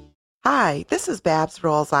 Hi, this is Babz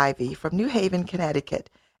Rawls-Ivy from New Haven, Connecticut,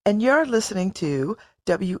 and you're listening to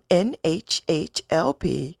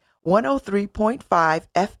WNHHLP 103.5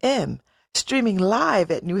 FM, streaming live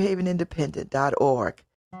at newhavenindependent.org.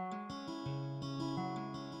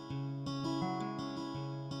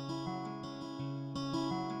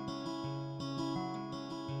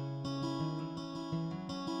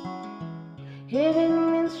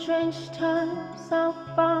 Even in strange times, I'll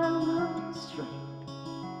find my strength.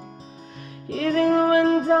 Even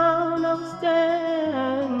when down, I'll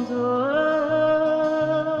stand tall.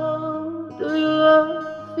 Do you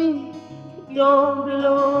ever feel you don't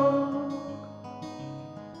belong?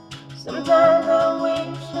 Sometimes I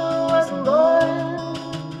wish I wasn't born.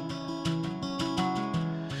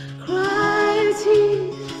 Cry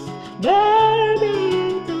tears, baby,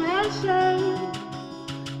 to ashes.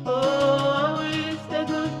 Oh, I wish they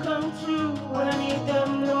could come true when I need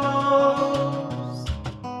them the most.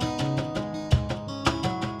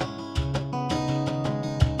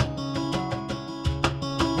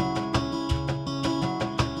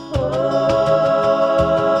 Oh,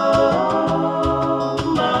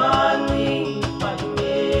 money, fight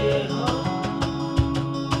me hard.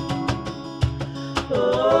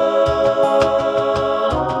 Oh,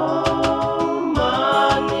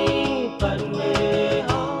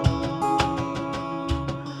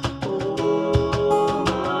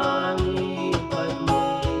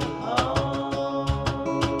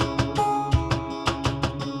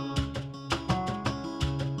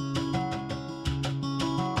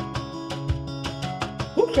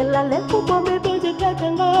 Ukela lefu bombe boje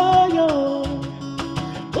katangayo.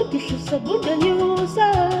 Ukishisa good news.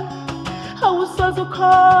 Hausazo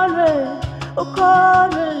kale,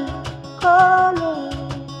 kale.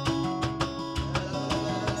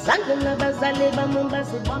 Sangela bazale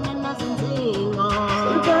bamumbasi bona nazinzingo.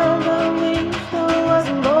 Santanga wisho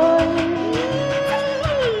wasingoi.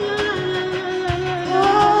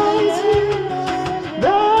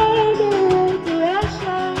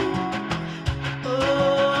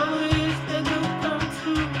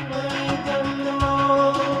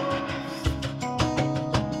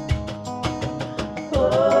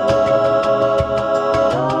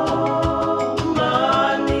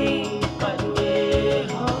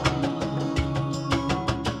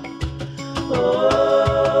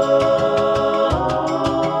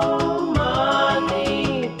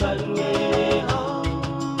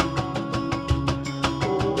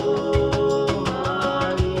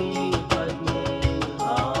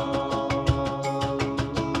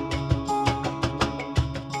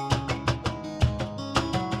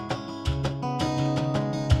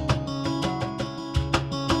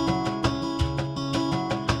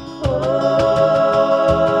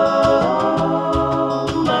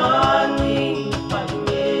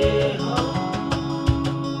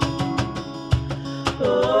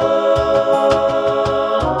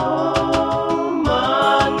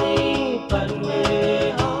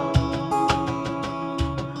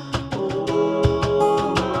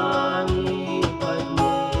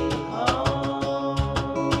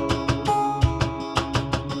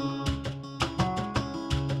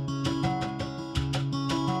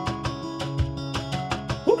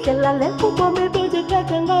 Ukela lefu bombe boje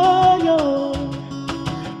katangayo.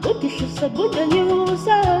 Ukishisa good news.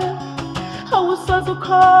 Hausazo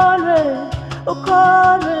kale.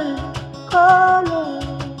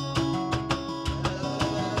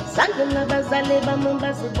 Sangela bazale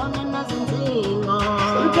bamumbasi bona nazinzingo.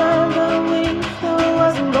 Santanga wisho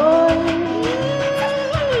wasingoi.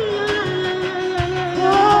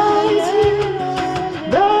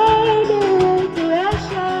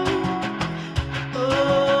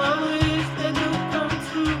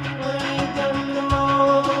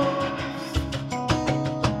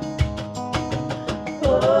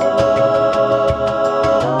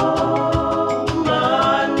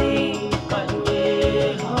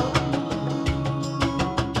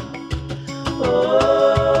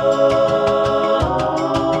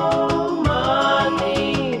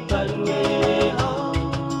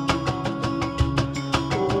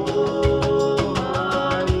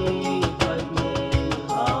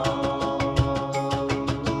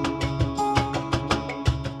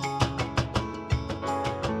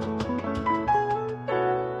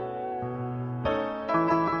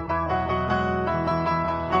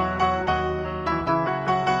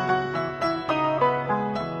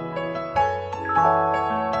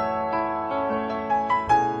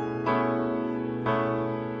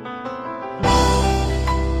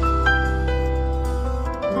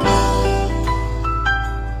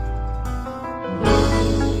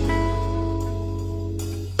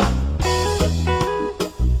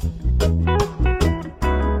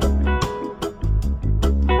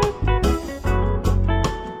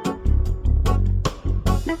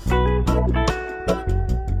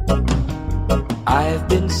 I've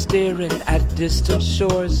been staring at distant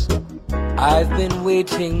shores. I've been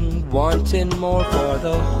waiting, wanting more for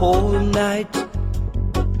the whole night.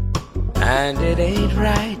 And it ain't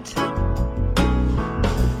right.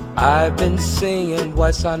 I've been saying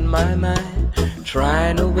what's on my mind,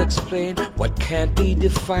 trying to explain what can't be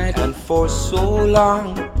defined. And for so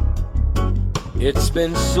long, it's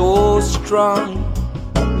been so strong.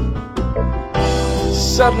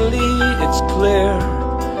 Suddenly it's clear,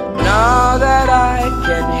 now that I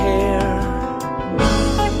can hear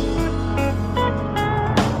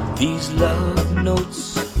these love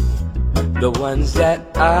notes, the ones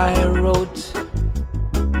that I wrote.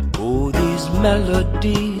 Oh, these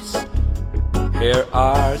melodies, here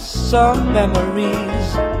are some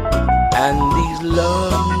memories. And these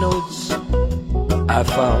love notes I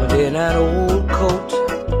found in an old coat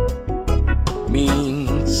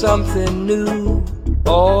mean something new,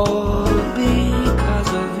 all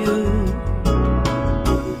because of you.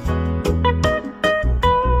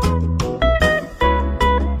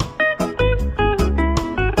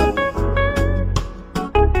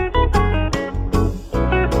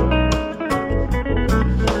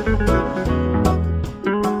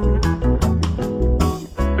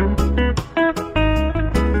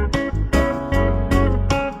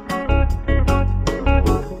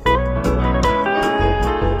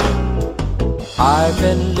 I've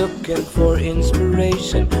been looking for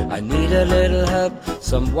inspiration. I need a little help,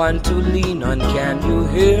 someone to lean on. Can you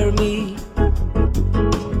hear me?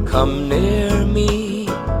 Come near me.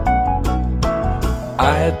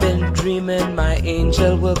 I've been dreaming my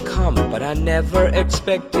angel will come, but I never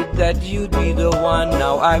expected that you'd be the one.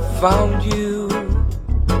 Now I found you,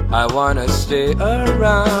 I wanna stay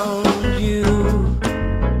around you.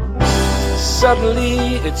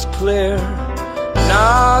 Suddenly it's clear,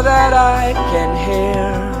 now that I can hear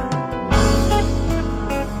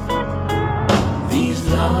these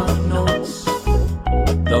love notes,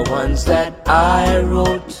 the ones that I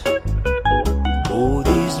wrote. Oh,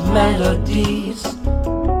 these melodies,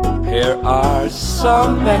 here are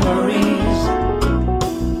some memories.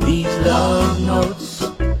 These love notes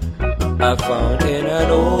I found in an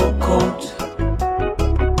old coat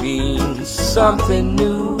mean something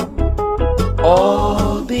new,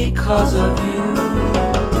 all because of you.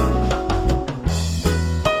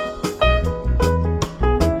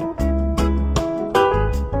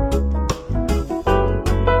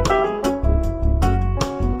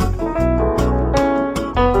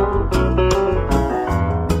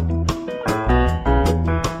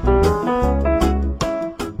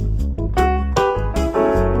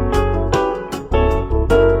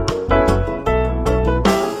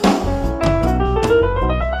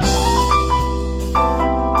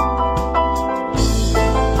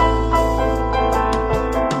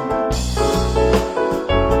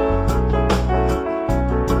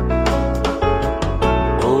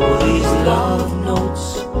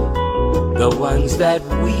 That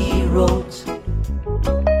we wrote,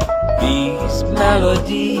 these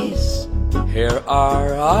melodies, here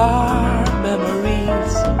are our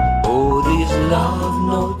memories. Oh, these love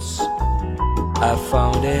notes I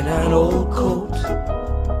found in an old coat,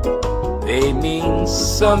 they mean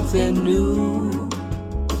something new,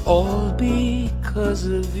 all because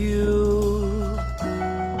of you.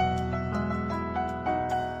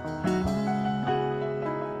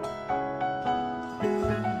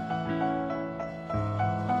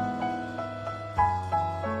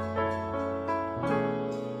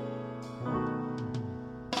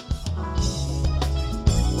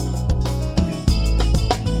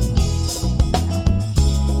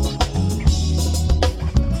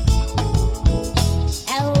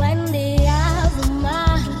 And when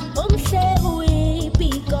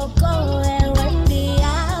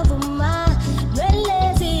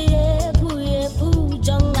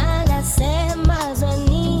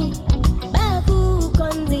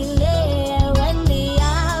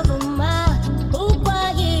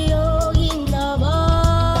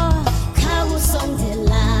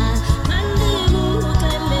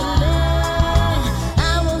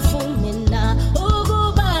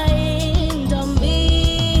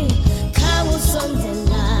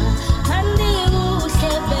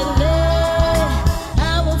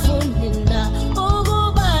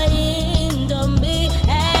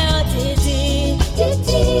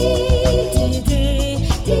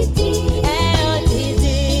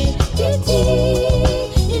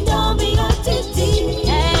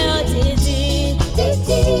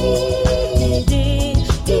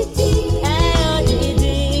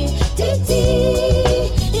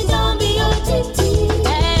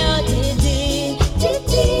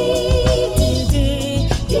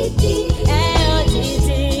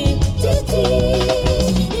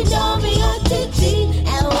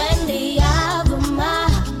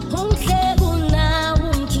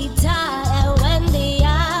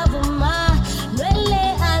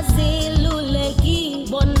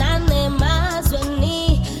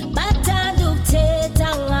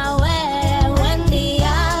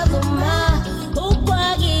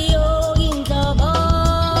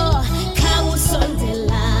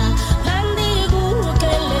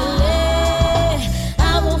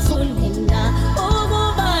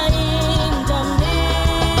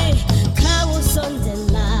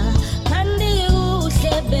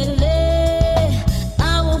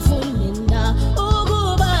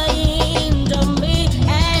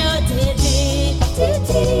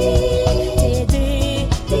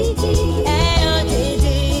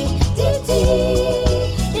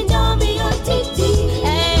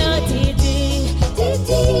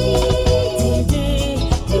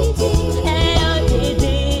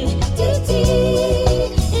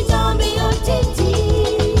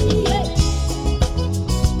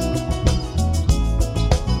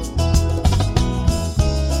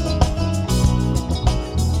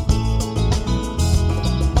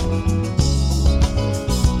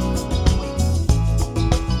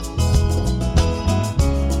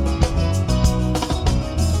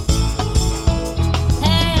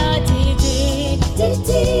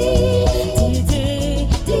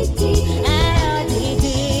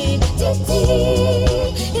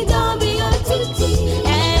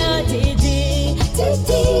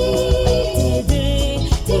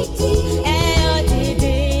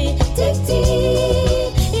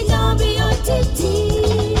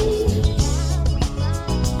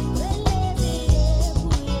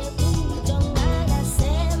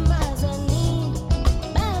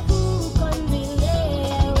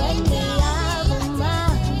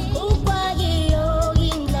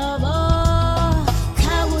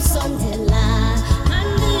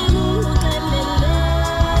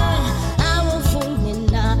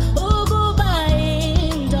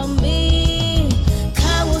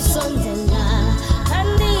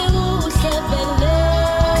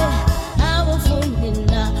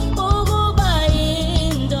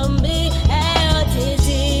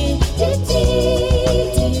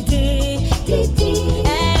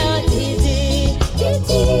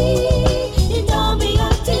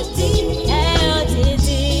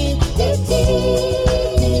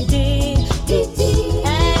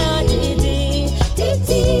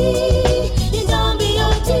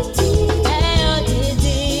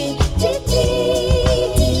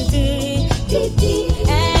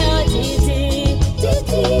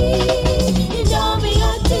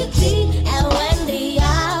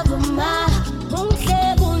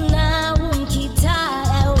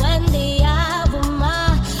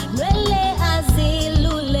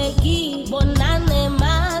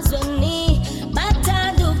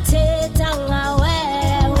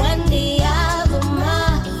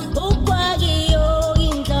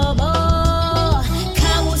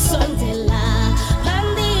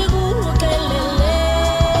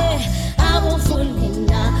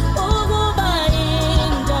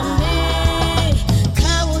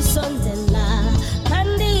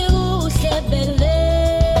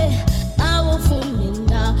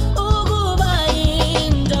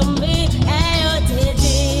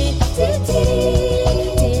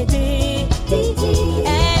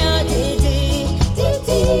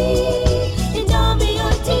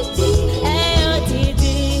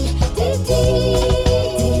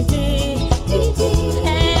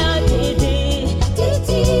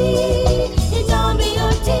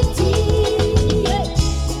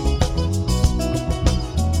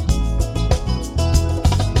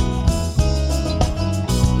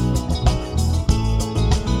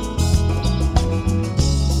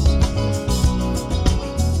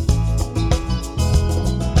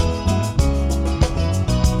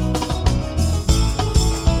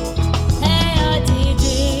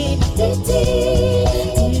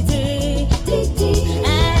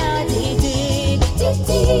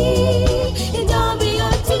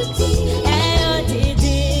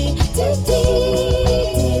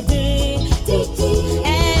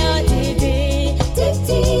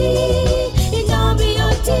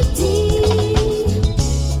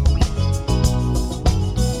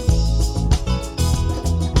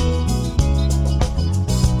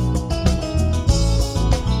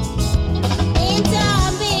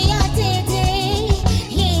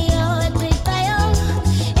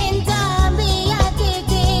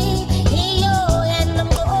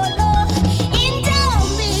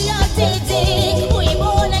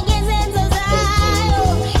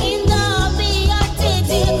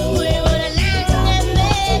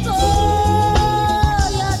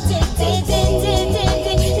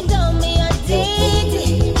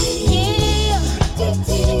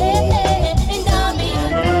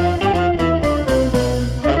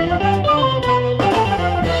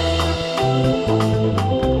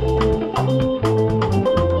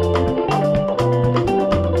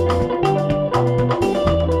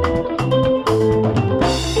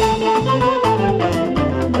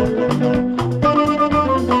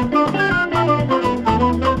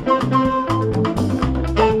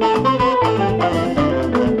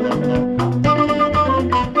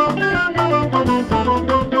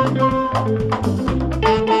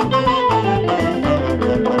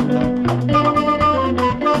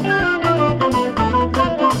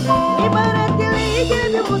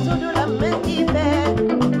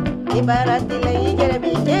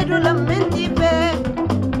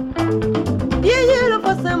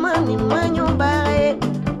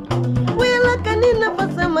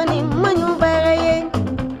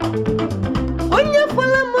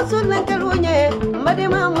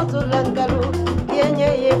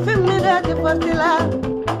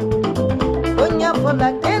fola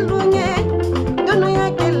kelunye dunu ya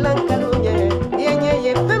kelan kalunye yenye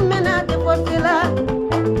ye femena de fortela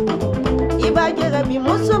iba jega bi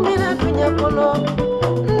musumina dunya kono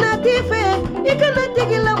natife ikana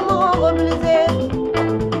tigila mo oblize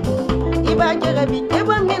iba jega bi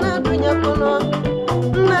eba mina dunya kono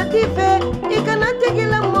natife ikana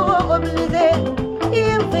tigila mo oblize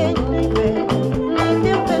iemfe nife ni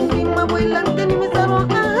tempendi maboilante ni misaro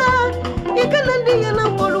aha ikana ndiyana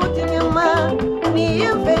poluti nyama ni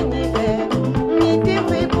iemfe nife ni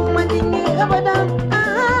tempe kumadinye abadan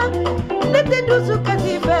aha nete dusu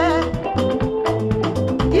katife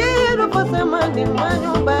yero pasamani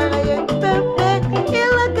manyo bagaye pepe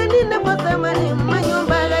ela kanina pasamani manyo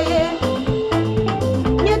bagaye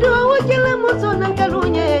nyedo wajela mozo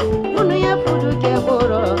nankalunye unu ya fudu ke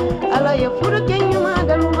boro ala ya fudu ke nyuma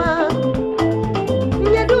daluma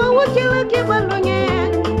nyedo wajela ke balonye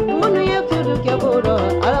unu ya fudu ke boro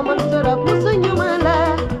ala mansura muso nyuma la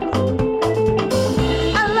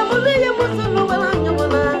ala muzo ya muso no bala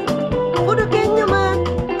nyuma fudu ke nyuma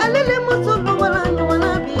alele muso no bala nyuma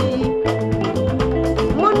bi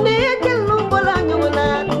munne ke no bala nyuma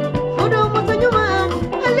fudu muso nyuma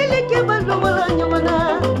alele ke balo bala nyuma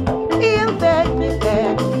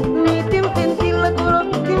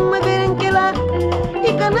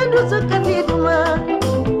ikana dusu katiduma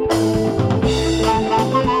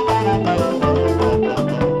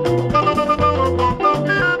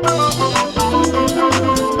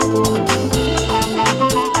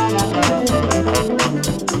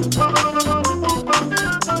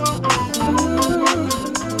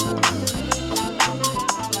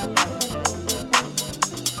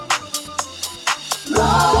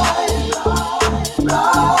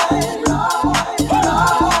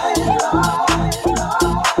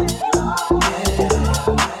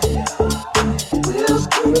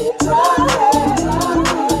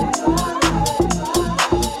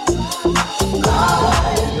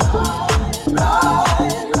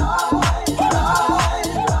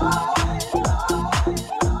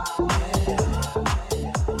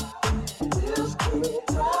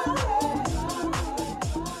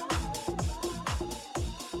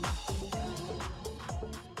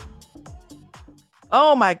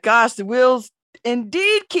Oh my gosh, the wheels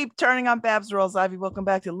indeed keep turning on Babz Rawls-Ivy. Welcome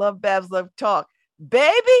back to LoveBabz, LoveTalk.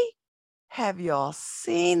 Baby, have y'all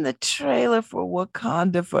seen the trailer for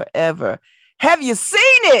Wakanda Forever? Have you seen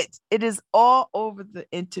it? It is all over the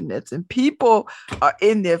internet and people are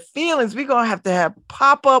in their feelings. We're going to have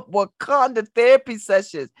pop-up Wakanda therapy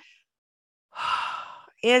sessions.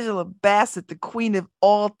 Angela Bassett, the queen of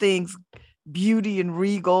all things beauty and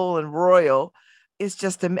regal and royal, is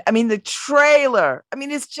just, the trailer.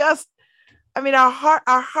 It's just, our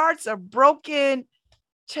hearts are broken.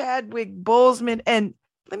 Chadwick Boseman, and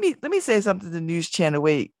let me say something to the news channel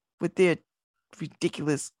with their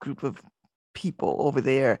ridiculous group of people over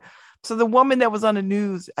there. So the woman that was on the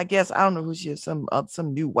news, I guess, I don't know who she is, some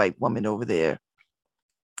new white woman over there,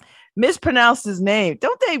 mispronounced his name.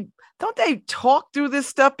 Don't they talk through this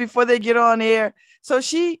stuff before they get on air? So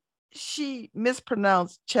she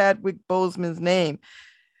mispronounced Chadwick Boseman's name.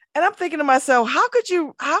 And I'm thinking to myself, how could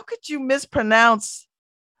you mispronounce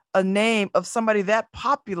a name of somebody that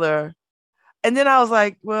popular? And then I was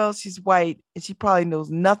like, well, she's white and she probably knows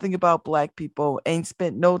nothing about Black people, ain't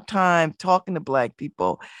spent no time talking to Black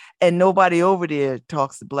people, and nobody over there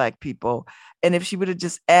talks to Black people. And if she would have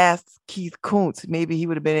just asked Keith Kuntz, maybe he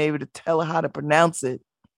would have been able to tell her how to pronounce it.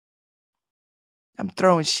 I'm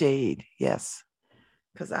throwing shade, yes.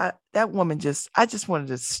 Because that woman I just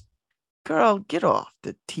wanted to, girl, get off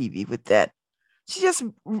the TV with that. She just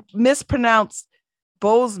mispronounced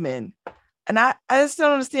Boseman. And I just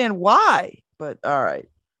don't understand why, but all right.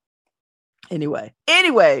 Anyway,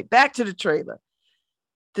 back to the trailer.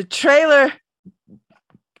 The trailer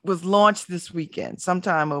was launched this weekend,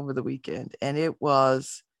 sometime over the weekend, and it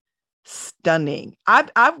was stunning.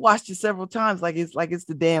 I've watched it several times, like it's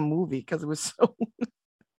the damn movie, because it was so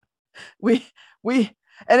we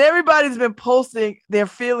and everybody's been posting their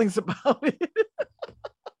feelings about it.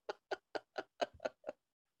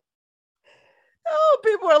 Oh,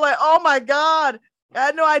 people are like, oh my God, I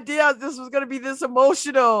had no idea this was going to be this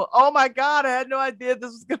emotional. Oh my God, I had no idea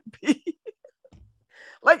this was going to be.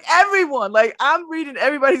 Like everyone, like I'm reading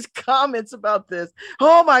everybody's comments about this.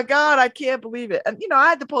 Oh my God, I can't believe it. And, I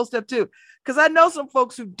had to post up too, because I know some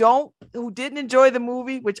folks who didn't enjoy the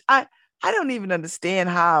movie, which I don't even understand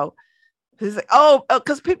how. It's like,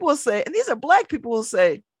 because people will say, and these are Black people will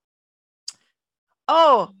say,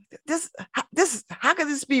 oh, this, how could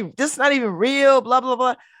this be? This is not even real, blah, blah,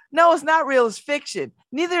 blah. No, it's not real. It's fiction.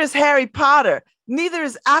 Neither is Harry Potter. Neither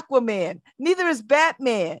is Aquaman. Neither is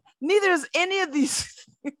Batman. Neither is any of these.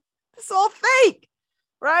 It's all fake,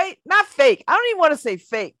 right? Not fake. I don't even want to say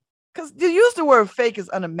fake because to use the word fake is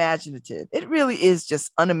unimaginative. It really is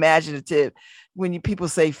just unimaginative when people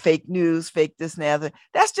say fake news, fake this and the other.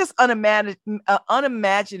 That's just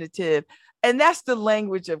unimaginative. And that's the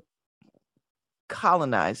language of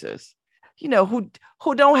colonizers, who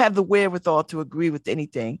don't have the wherewithal to agree with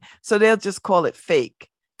anything. So they'll just call it fake.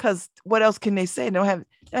 Because what else can they say? They don't have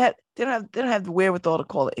the wherewithal to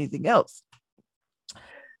call it anything else.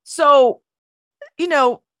 So,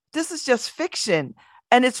 this is just fiction,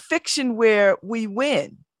 and it's fiction where we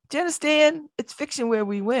win. Do you understand? It's fiction where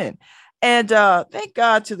we win. And thank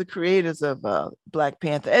God to the creators of Black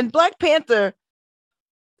Panther. And Black Panther,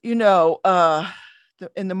 in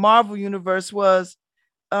the Marvel universe was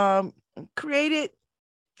created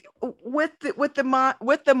with the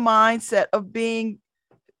mindset of being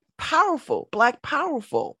powerful, Black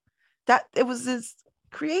powerful. That it was his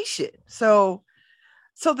creation. So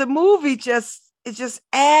the movie just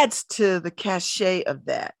adds to the cachet of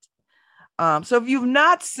that. So if you've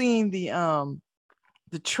not seen the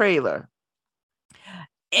trailer,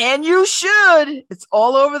 and you should, it's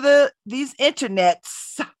all over these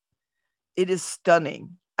internets. It is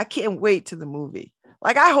stunning. I can't wait to the movie.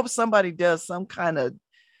 Like, I hope somebody does some kind of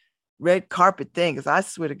red carpet thing, because I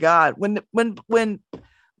swear to God, when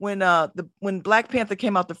Black Panther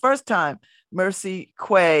came out the first time, Mercy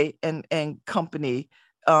Quay and company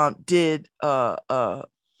did let's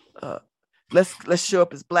show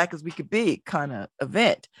up as Black as we could be kind of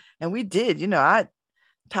event, and we did. I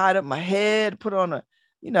tied up my head, put on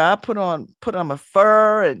my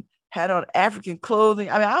fur and had on African clothing.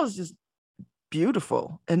 I mean, I was just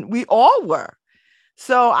beautiful, and we all were.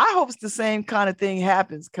 So I hope the same kind of thing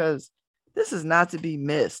happens, because this is not to be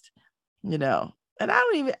missed. And I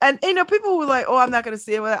don't even, and people who were like, oh, I'm not going to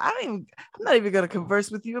see it. I'm not even going to converse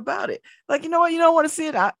with you about it. Like, you know what? You don't want to see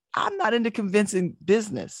it. I'm not into convincing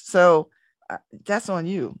business. So that's on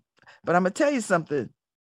you. But I'm going to tell you something.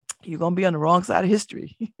 You're going to be on the wrong side of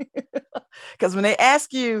history. Because when they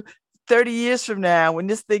ask you 30 years from now, when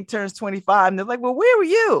this thing turns 25, and they're like, well, where were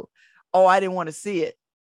you? Oh, I didn't want to see it.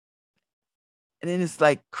 And then it's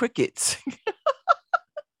like crickets.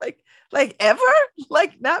 like ever?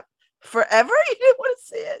 Like not forever? You didn't want to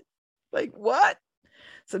see it? Like what?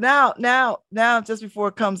 So now, just before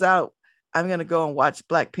it comes out, I'm going to go and watch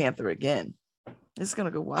Black Panther again. Just going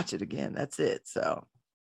to go watch it again. That's it. So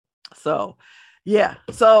yeah.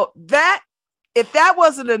 So if that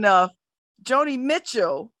wasn't enough, Joni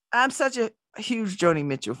Mitchell, I'm such a huge Joni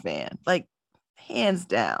Mitchell fan, like hands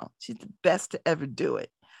down. She's the best to ever do it.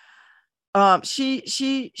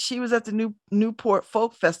 She was at the Newport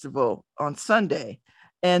Folk Festival on Sunday,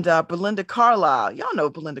 and Belinda Carlisle, y'all know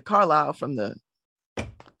Belinda Carlisle from the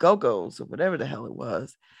Go-Go's or whatever the hell it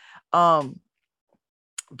was, brought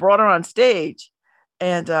her on stage,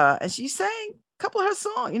 and she sang a couple of her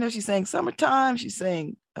songs. She sang Summertime, she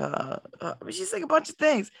sang a bunch of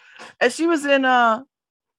things, and she was in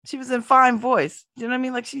fine voice. You know what I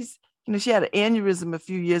mean? Like she had an aneurysm a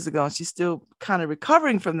few years ago, and she's still kind of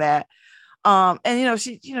recovering from that. And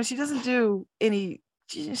she doesn't do any,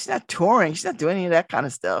 she's not touring, she's not doing any of that kind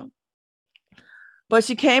of stuff. But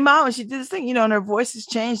she came out and she did this thing, and her voice has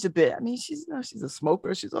changed a bit. I mean, she's a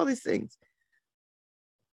smoker, she's all these things.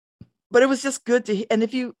 But it was just good to hear. And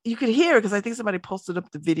if you could hear it, because I think somebody posted up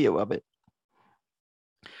the video of it.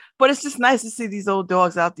 But it's just nice to see these old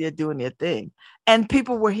dogs out there doing their thing. And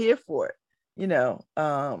people were here for it.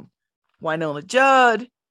 Wynonna Judd,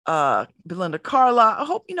 Belinda Carlisle. I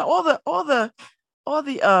hope all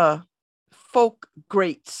the folk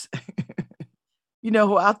greats,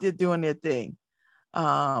 who are out there doing their thing.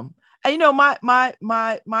 And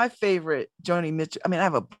my favorite Joni Mitchell. I mean, I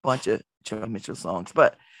have a bunch of Joni Mitchell songs,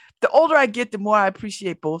 but the older I get, the more I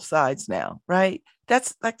appreciate both sides now. Right?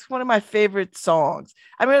 That's one of my favorite songs.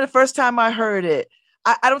 I remember the first time I heard it,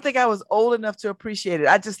 I don't think I was old enough to appreciate it.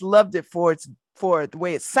 I just loved it for the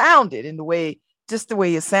way it sounded and the way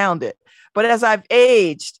it sounded. But as I've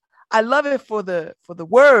aged, I love it for the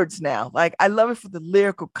words now. Like I love it for the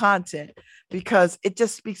lyrical content, because it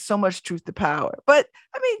just speaks so much truth to power. But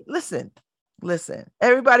I mean, listen,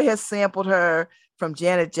 everybody has sampled her, from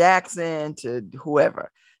Janet Jackson to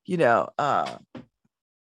whoever, Joni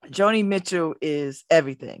Mitchell is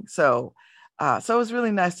everything. So it was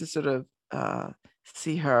really nice to sort of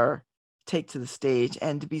see her take to the stage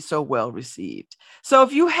and to be so well received. So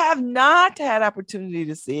if you have not had opportunity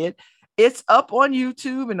to see it, it's up on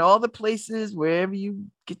YouTube and all the places wherever you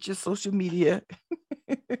get your social media.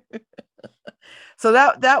 So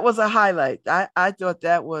that was a highlight. I thought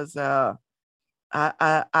that was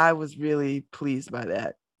I was really pleased by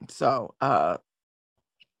that. So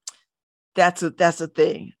that's a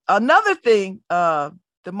thing. Another thing,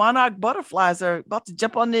 the monarch butterflies are about to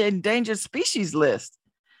jump on the endangered species list.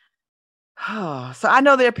 So I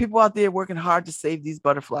know there are people out there working hard to save these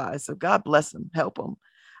butterflies. So God bless them, help them.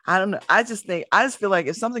 I don't know. I just feel like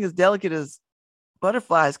if something as delicate as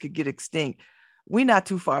butterflies could get extinct, we're not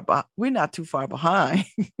too far behind.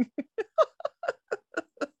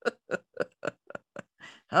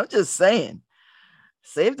 I'm just saying,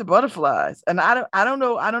 save the butterflies. And I don't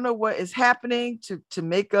know what is happening to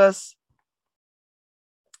make us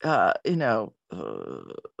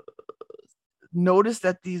notice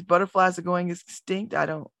that these butterflies are going extinct. I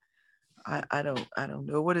don't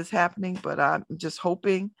know what is happening, but I'm just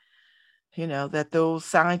hoping, that those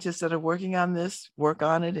scientists that are working on this work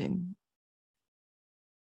on it and,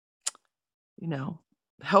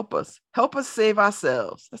 help us save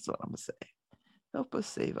ourselves. That's what I'm gonna say. Help us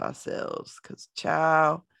save ourselves, because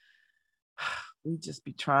child, we just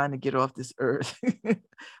be trying to get off this earth.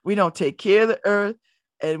 We don't take care of the earth,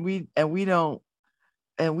 and we don't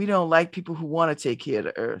like people who want to take care of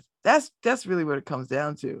the earth. That's really what it comes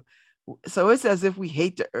down to. So it's as if we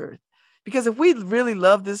hate the earth, because if we really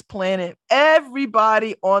love this planet,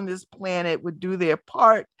 everybody on this planet would do their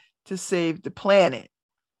part to save the planet.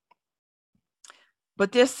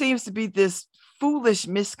 But there seems to be this foolish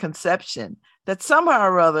misconception that somehow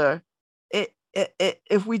or other,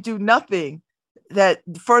 if we do nothing, that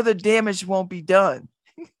further damage won't be done.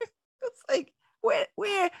 It's like,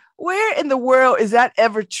 where in the world is that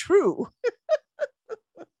ever true?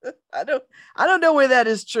 I don't know where that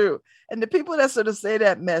is true. And the people that sort of say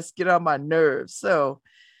that mess get on my nerves. So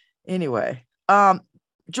anyway,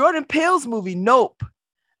 Jordan Peele's movie Nope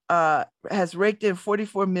has raked in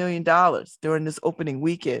 $44 million during this opening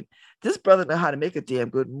weekend. This brother knows how to make a damn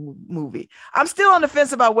good movie. I'm still on the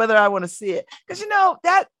fence about whether I want to see it, because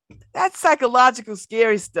that psychological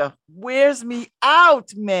scary stuff wears me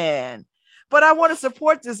out, man. But I want to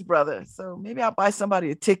support this brother, so maybe I'll buy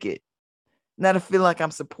somebody a ticket, not to feel like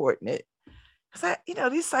I'm supporting it. Because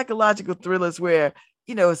these psychological thrillers where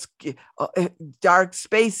it's dark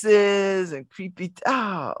spaces and creepy.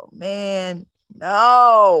 Oh man,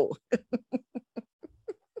 no.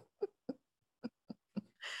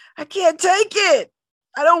 I can't take it.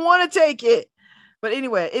 I don't want to take it. But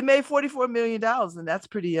anyway, it made $44 million, and that's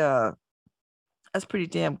pretty damn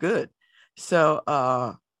good. So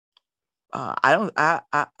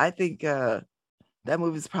I think that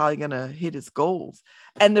movie's probably gonna hit its goals.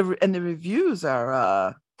 And the reviews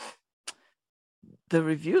are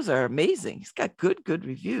amazing. He's got good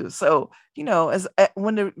reviews. So, as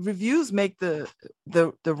when the reviews make the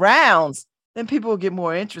rounds, then people will get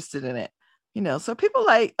more interested in it. So people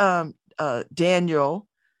like Daniel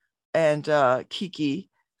and Kiki,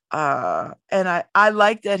 and I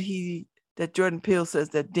like that Jordan Peele says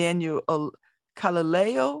that Daniel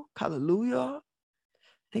Kaluuya, I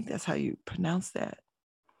think that's how you pronounce that.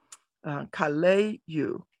 Kaluuya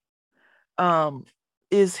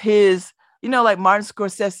is his, like Martin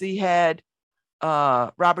Scorsese had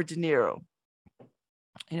Robert De Niro.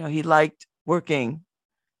 He liked working.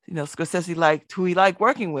 Scorsese liked who he liked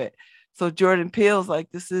working with. So Jordan Peele's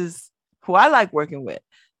like, this is who I like working with.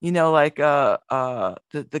 Like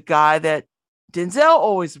the guy that Denzel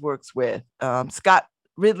always works with,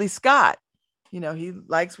 Ridley Scott. He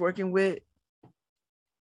likes working with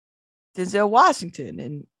Denzel Washington.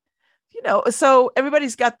 And, so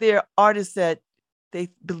everybody's got their artists that they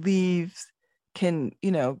believe can,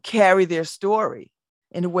 carry their story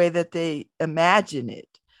in a way that they imagine it.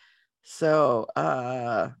 So,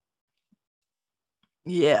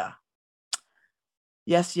 yeah.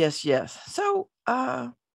 Yes. So,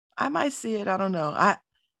 I might see it. I don't know. I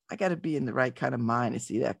got to be in the right kind of mind to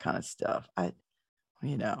see that kind of stuff.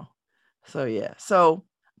 So yeah. So,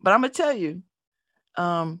 but I'm gonna tell you,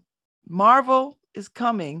 Marvel is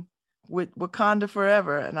coming with Wakanda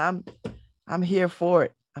Forever, and I'm here for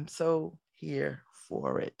it. I'm so here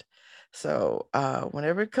for it. So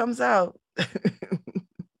whenever it comes out,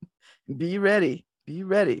 be ready. Be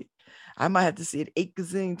ready. I might have to see it 8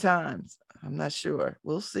 gazillion times. I'm not sure.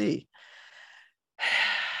 We'll see.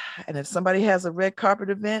 And if somebody has a red carpet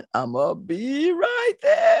event, I'm gonna be right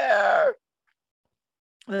there.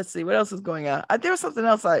 Let's see what else is going on. There was something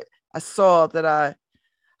else I saw that I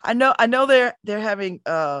know they're having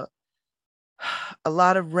a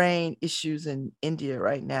lot of rain issues in India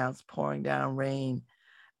right now. It's pouring down rain,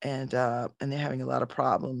 and they're having a lot of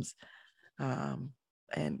problems. And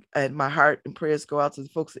my heart and prayers go out to the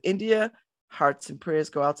folks in India. Hearts and prayers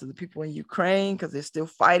go out to the people in Ukraine, because they're still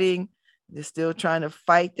fighting They're still trying to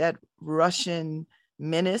fight that Russian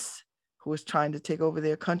menace who is trying to take over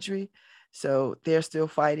their country. So they're still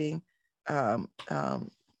fighting. Um,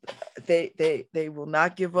 um, they will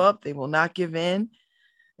not give up. They will not give in.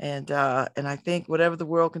 And I think whatever the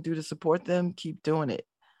world can do to support them, keep doing it.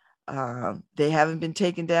 They haven't been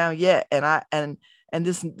taken down yet. And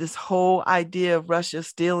this whole idea of Russia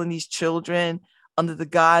stealing these children under the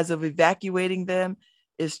guise of evacuating them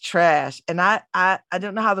is trash. And I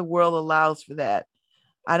don't know how the world allows for that.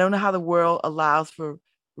 I don't know how the world allows for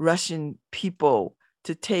Russian people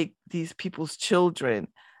to take these people's children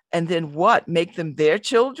and then what, make them their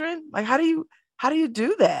children? Like, how do you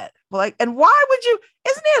do that? Like, and why would you,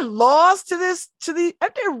 isn't there laws to this,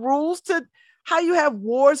 aren't there rules to how you have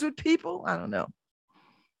wars with people? I don't know.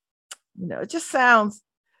 It just sounds,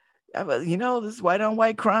 this is white on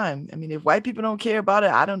white crime. I mean, if white people don't care about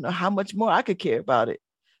it, I don't know how much more I could care about it.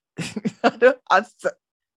 If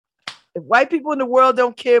white people in the world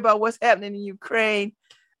don't care about what's happening in Ukraine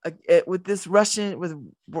with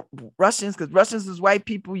Russians, because Russians is white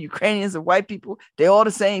people, Ukrainians are white people, they're all the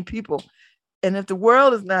same people. And if the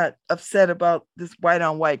world is not upset about this white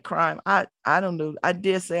on white crime, I don't know. I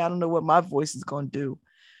dare say I don't know what my voice is going to do.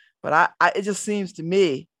 But it just seems to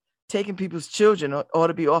me taking people's children ought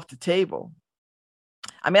to be off the table.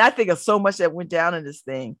 I mean, I think of so much that went down in this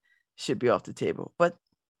thing should be off the table. But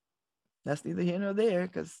that's neither here nor there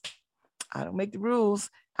because I don't make the rules.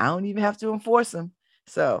 I don't even have to enforce them.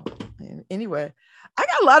 So anyway, I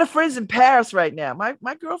got a lot of friends in Paris right now.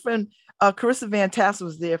 My girlfriend, Carissa Van Tassel,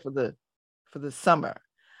 was there for the summer.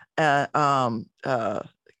 Helen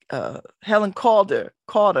Calder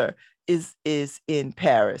is in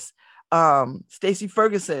Paris. Stacey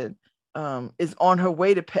Ferguson is on her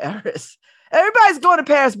way to Paris. Everybody's going to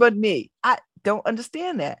Paris but me. I don't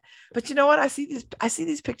understand that. But you know what? I see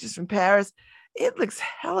these pictures from Paris. It looks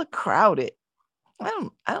hella crowded. I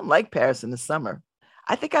don't like Paris in the summer.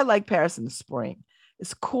 I think I like Paris in the spring.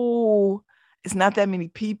 It's cool. It's not that many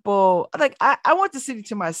people. Like I want the city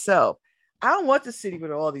to myself. I don't want the city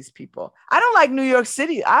with all these people. I don't like New York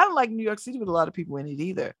City. I don't like New York City with a lot of people in it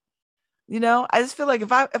either. I just feel like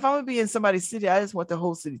if I'm gonna be in somebody's city, I just want the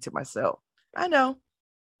whole city to myself. I know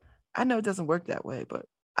it doesn't work that way, but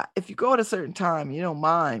if you go at a certain time, you don't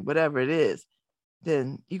mind whatever it is,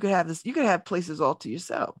 then you could have places all to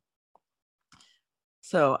yourself.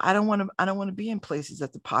 So I don't want to be in places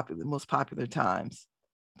at the most popular times.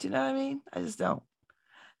 Do you know what I mean? I just don't.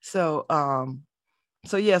 So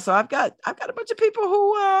yeah, so I've got a bunch of people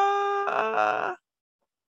who are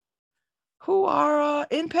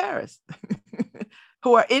in Paris,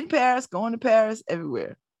 who are in Paris, going to Paris,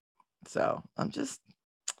 everywhere. So I'm just,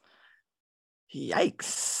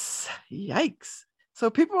 yikes. So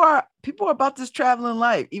people are about this traveling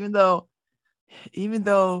life, even though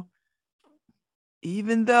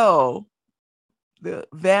the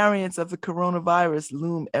variants of the coronavirus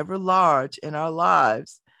loom ever large in our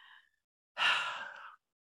lives.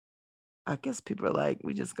 I guess people are like,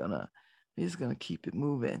 we're just gonna keep it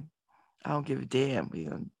moving. I don't give a damn.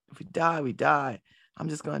 If we die, we die. I'm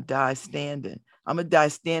just gonna die standing. I'm gonna die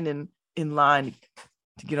standing in line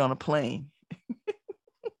to get on a plane.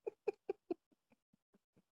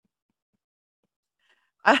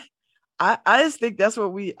 I just think that's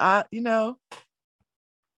what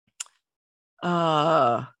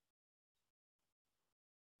I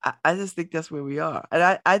just think that's where we are.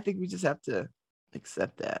 And I think we just have to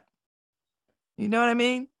accept that. You know what I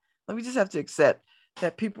mean? Like, we just have to accept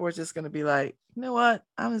that people are just going to be like, you know what?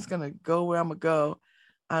 I'm just going to go where I'm going to go.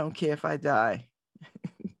 I don't care if I die.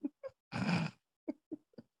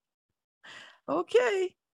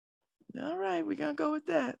 Okay. All right. We're going to go with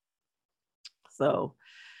that. So,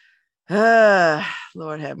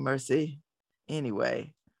 Lord have mercy.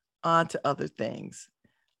 Anyway, on to other things.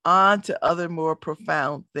 On to other more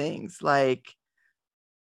profound things, like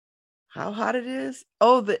how hot it is.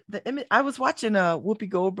 Oh, the image. I was watching Whoopi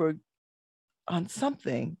Goldberg on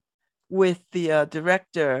something with the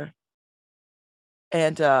director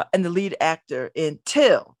and the lead actor in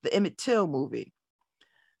Till, the Emmett Till movie.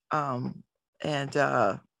 And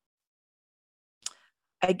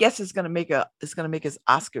I guess it's gonna make his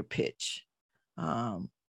Oscar pitch. And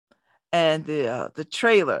the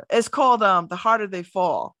trailer, it's called The Harder They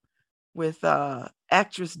Fall, with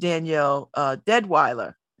actress Danielle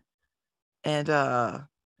Deadwyler and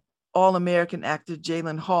All-American actor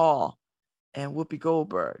Jalen Hall and Whoopi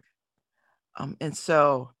Goldberg. And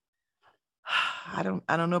so I don't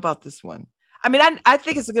know about this one. I mean, I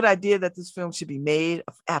think it's a good idea that this film should be made,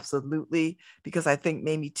 absolutely, because I think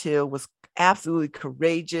Mamie Till was absolutely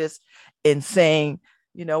courageous in saying,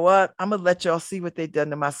 you know what, I'm gonna let y'all see what they've done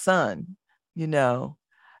to my son. you know,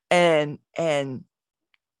 and and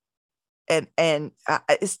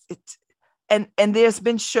it's and there's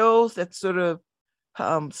been shows that sort of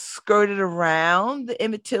skirted around the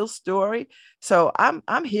Emmett Till story. So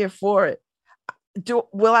I'm here for it.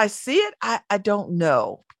 Will I see it? I don't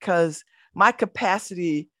know, because my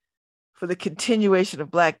capacity for the continuation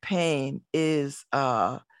of Black pain is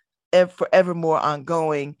forevermore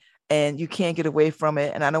ongoing, and you can't get away from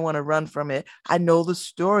it, and I don't want to run from it. I know the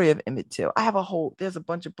story of Emmett Till. There's a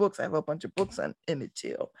bunch of books. I have a bunch of books on Emmett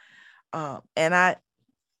Till. And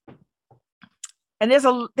there's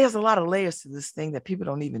a lot of layers to this thing that people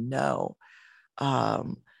don't even know.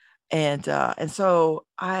 And so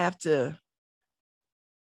I have to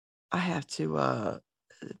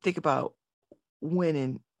think about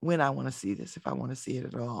when I want to see this, if I want to see it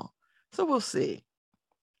at all. So we'll see.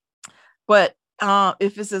 But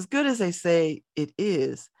if it's as good as they say it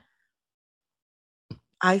is,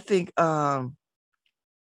 I think it ought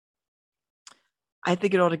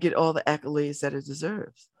to get all the accolades that it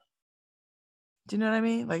deserves. Do you know what I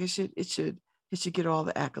mean? Like it should get all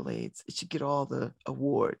the accolades. It should get all the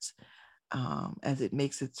awards as it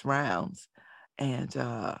makes its rounds. And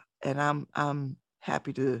I'm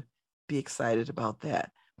happy to be excited about that.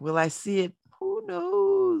 Will I see it? Who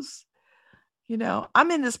knows? You know, I'm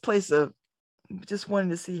in this place of just wanting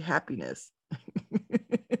to see happiness.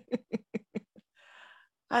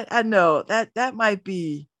 I know that might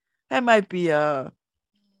be a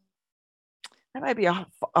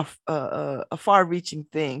far-reaching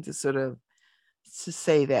thing to sort of to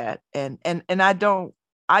say that, and I don't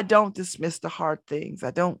dismiss the hard things.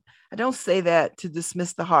 I don't say that to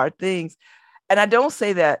dismiss the hard things, and I don't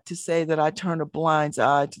say that to say that I turn a blind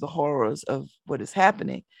eye to the horrors of what is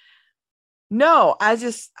happening. No, I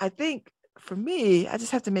think for me, I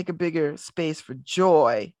just have to make a bigger space for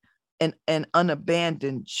joy and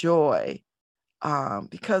unabandoned joy,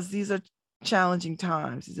 because these are challenging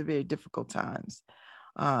times. These are very difficult times.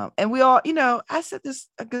 And we all, you know, I said this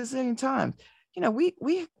a gazillion times, you know, we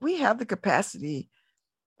have the capacity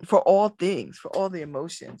for all things, for all the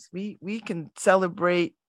emotions. We can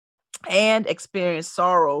celebrate and experience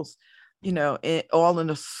sorrows, you know, all in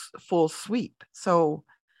a full sweep. So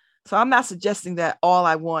I'm not suggesting that all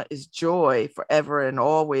I want is joy forever and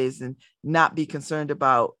always and not be concerned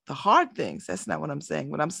about the hard things. That's not what I'm saying.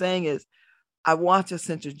 What I'm saying is I want to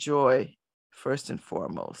center joy first and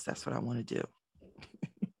foremost. That's what I want to do.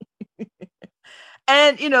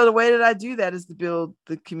 And, you know, the way that I do that is to build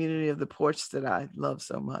the community of the porch that I love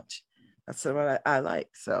so much. That's what I like.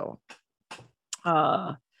 So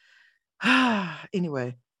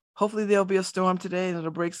anyway, hopefully there'll be a storm today and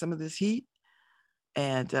it'll break some of this heat.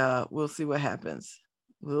 And we'll see what happens.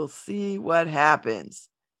 We'll see what happens,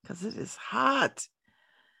 because it is hot.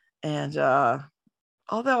 And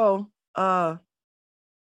although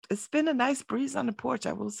it's been a nice breeze on the porch,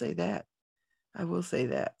 I will say that.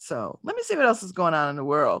 So let me see what else is going on in the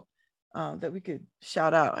world that we could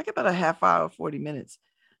shout out. I got about a half hour, 40 minutes.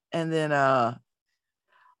 And then oh,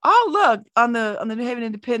 look, on the New Haven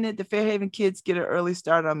Independent, the Fairhaven kids get an early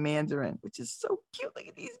start on Mandarin, which is so cute. Look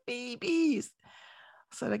at these babies.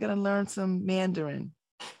 So they're going to learn some Mandarin,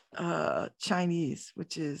 Chinese,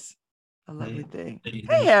 which is a lovely thing.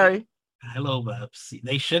 Hey, Harry. Hello, Babz.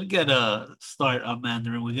 They should get a start on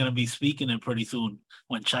Mandarin. We're going to be speaking it pretty soon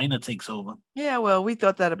when China takes over. Yeah, well, we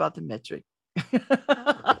thought that about the metric.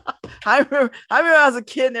 I remember I was a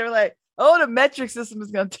kid and they were like, oh, the metric system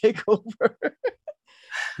is going to take over.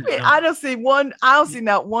 I don't see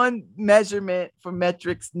not one measurement for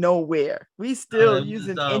metrics nowhere. We still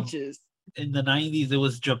using inches. In the 90s, it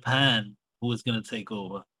was Japan who was going to take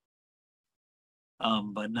over.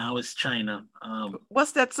 But now it's China.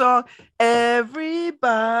 What's that song?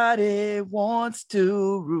 Everybody wants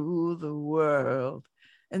to rule the world.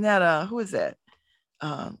 And that, who is that?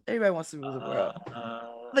 Everybody wants to rule the world.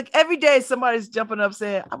 Like every day somebody's jumping up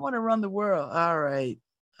saying, I want to run the world. All right.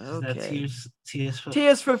 Okay.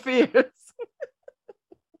 Tears for Fears.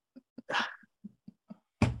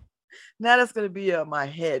 Now that's going to be on my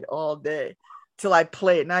head all day till I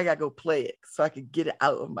play it. Now I got to go play it so I can get it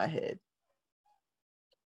out of my head.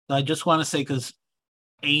 I just want to say, because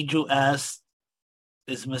Angel asked,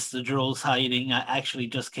 is Mr. Droles hiding? I actually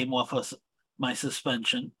just came off of my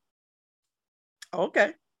suspension.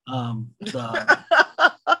 Okay. The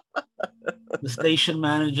station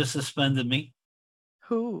manager suspended me.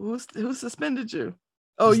 Who suspended you?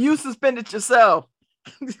 Oh, you suspended yourself.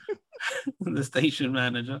 The station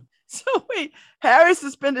manager. So wait, Harry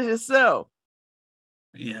suspended himself.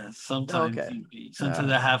 Yeah, sometimes. Okay.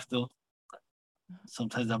 Sometimes I have to.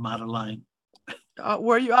 Sometimes I'm out of line.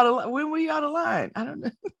 Were you out of line? When were you out of line? I don't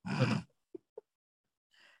know.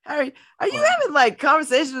 Harry, are you having like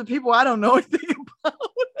conversations with people I don't know anything about?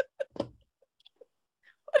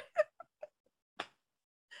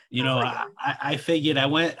 You know, I figured I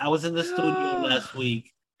was in the studio last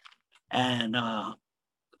week and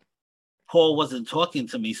Paul wasn't talking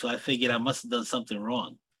to me, so I figured I must have done something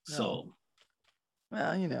wrong. No. So,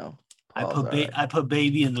 well, you know, I put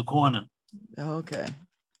baby in the corner. Okay.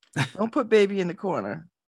 Don't put baby in the corner.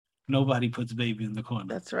 Nobody puts baby in the corner.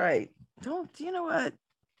 That's right. Don't, you know what?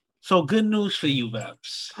 So good news for you,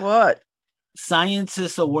 Babz. What?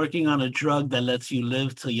 Scientists are working on a drug that lets you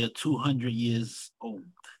live till you're 200 years old.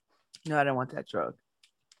 No, I don't want that drug.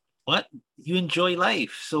 What? You enjoy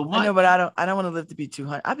life so much. I know, but I don't want to live to be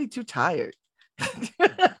 200. I'd be too tired.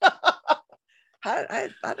 I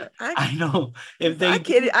know. I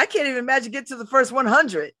can't even imagine getting to the first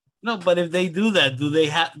 100. No, but if they do that, do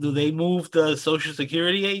they move the Social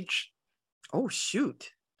Security age? Oh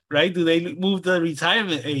shoot. Right? Do they move the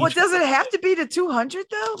retirement age? Well, does it have to be to 200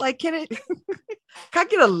 though? Like, can I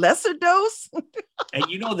get a lesser dose? And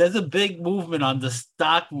you know, there's a big movement on the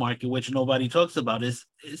stock market, which nobody talks about. It's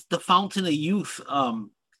the fountain of youth.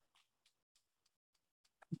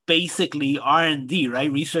 Basically R&D,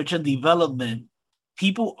 right? Research and development.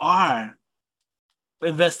 People are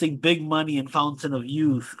investing big money in fountain of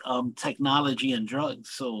youth, technology and drugs.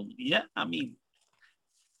 So yeah, I mean,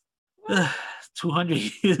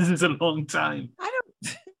 200 years is a long time.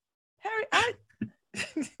 Harry,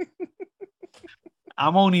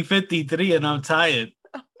 I'm only 53 and I'm tired.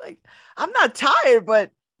 I'm not tired, but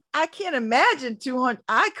I can't imagine 200.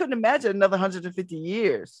 I couldn't imagine another 150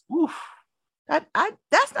 years. Oof.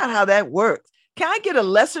 That's not how that works. Can I get a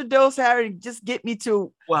lesser dose, Harry, and just get me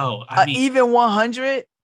to even 100?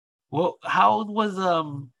 Well, how old was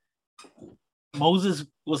Moses?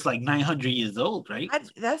 Was like 900 years old, right?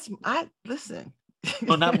 Listen.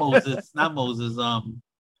 No, not Moses. Not Moses.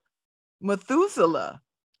 Methuselah.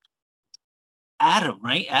 Adam,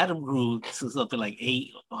 right? Adam grew to something like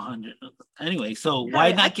 800. Anyway, so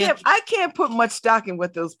why not I can't put much stock in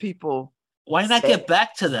what those people. Why not get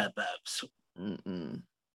back to that, Babz? Mm-mm.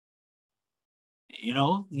 You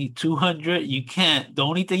know, 200. You can't. The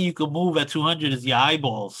only thing you can move at 200 is your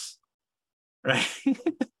eyeballs, right?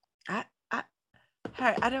 I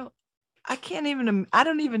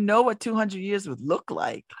don't even know what 200 years would look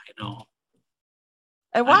like. I know.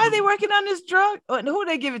 And why are they working on this drug? And who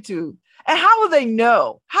they give it to? And how will they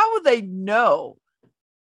know? How will they know?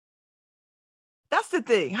 That's the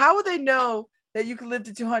thing. How will they know that you can live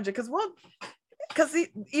to 200? Because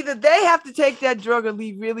either they have to take that drug or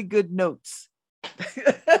leave really good notes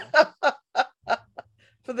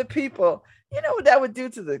for the people. You know what that would do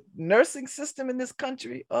to the nursing system in this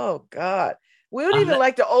country? Oh, God. We don't even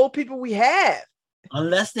like the old people we have.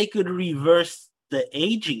 Unless they could reverse the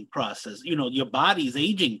aging process, you know, your body's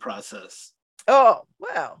aging process. Oh,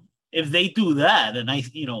 well. If they do that and I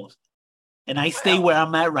stay where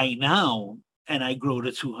I'm at right now and I grow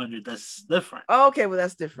to 200, that's different. Oh, okay, well,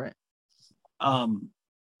 that's different. But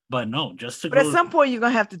no, But at some point you're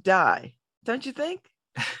going to have to die. Don't you think?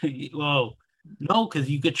 Well, no, because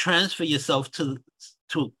you could transfer yourself to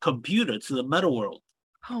a computer, to the meta world.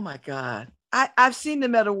 Oh my God. I've seen the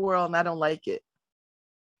meta world and I don't like it.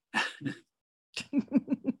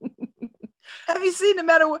 Have you seen the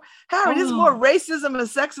meta world? Harry, there's more racism and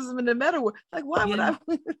sexism in the meta world. Like, why would I?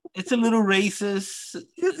 It's a little racist.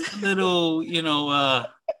 It's a little,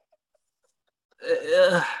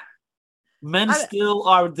 men still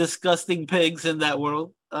are disgusting pigs in that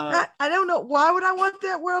world. I don't know. Why would I want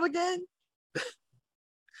that world again?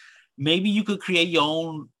 Maybe you could create your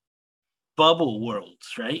own bubble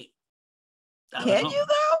worlds, right? Can you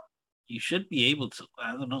though? You should be able to.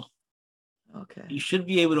 I don't know. Okay. You should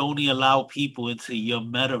be able to only allow people into your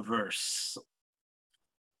metaverse.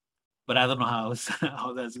 But I don't know how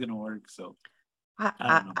that's gonna work. So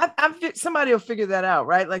somebody will figure that out,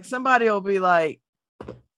 right? Like somebody will be like,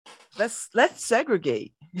 let's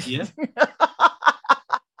segregate. Yeah.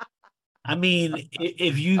 I mean,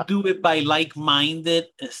 if you do it by like-minded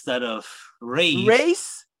instead of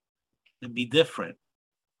race, it'd be different.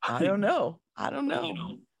 I don't know.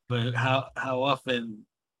 But how often,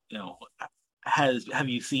 have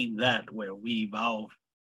you seen that where we evolve?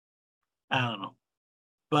 I don't know.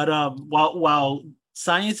 But while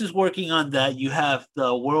science is working on that, you have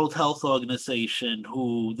the World Health Organization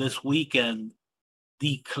who this weekend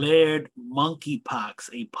declared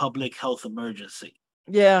monkeypox a public health emergency.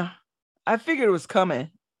 Yeah, I figured it was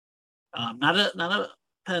coming. Not a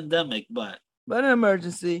pandemic, but an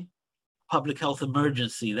emergency. Public health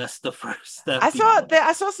emergency. That's the first step.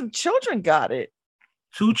 I saw some children got it.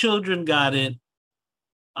 2 children got it.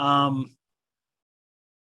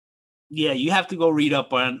 Yeah, you have to go read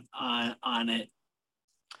up on it.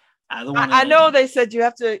 I know they said you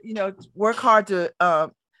have to, work hard to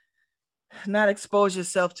not expose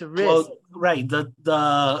yourself to risk. Well, right.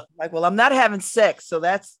 The like, well, I'm not having sex, so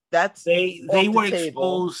that's they were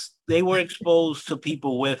exposed. They were exposed to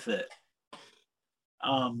people with it.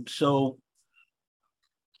 So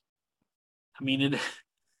I mean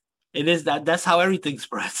it is that's how everything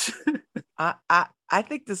spreads. I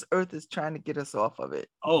think this earth is trying to get us off of it.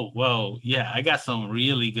 Oh, well, yeah, I got some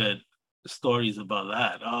really good stories about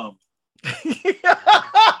that. Oh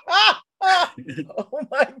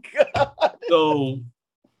my God. So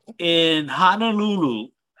in Honolulu,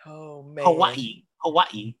 oh man,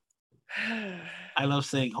 Hawaii. I love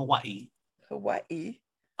saying Hawaii.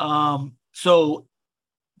 So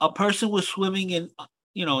a person was swimming in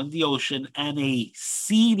the ocean, and a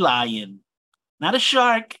sea lion, not a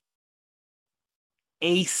shark,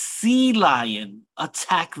 a sea lion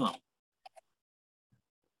attacked them.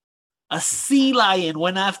 A sea lion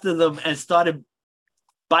went after them and started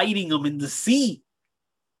biting them in the sea.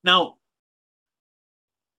 Now,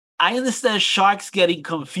 I understand sharks getting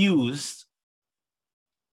confused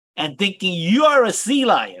and thinking you're a sea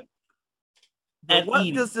lion. And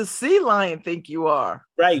what does the sea lion think you are?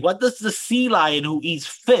 Right. What does the sea lion who eats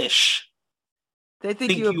fish? They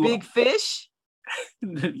think you're a big fish?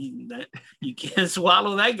 You can't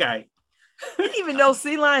swallow that guy. I didn't even know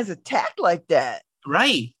sea lions attack like that.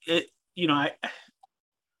 Right.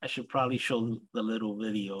 I should probably show the little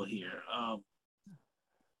video here.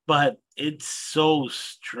 But it's so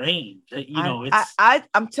strange.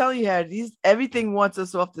 I'm telling you, Harry, everything wants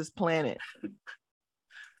us off this planet.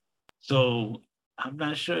 So I'm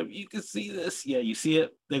not sure if you can see this. Yeah, you see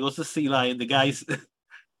it? There goes the sea lion. The guys,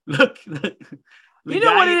 look. You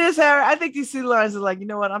know what it is, Harry? I think these sea lions are like, you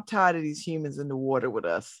know what? I'm tired of these humans in the water with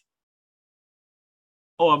us.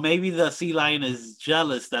 Or maybe the sea lion is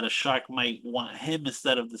jealous that a shark might want him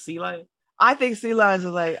instead of the sea lion. I think sea lions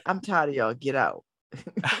are like, I'm tired of y'all. Get out.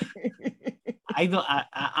 I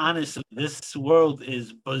honestly, this world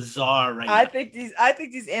is bizarre right now. I think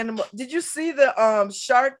these animals. Did you see the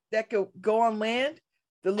shark that could go on land?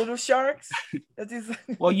 The little sharks.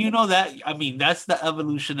 Well, that's the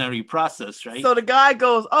evolutionary process, right? So the guy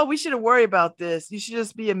goes, "Oh, we shouldn't worry about this. You should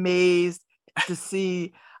just be amazed to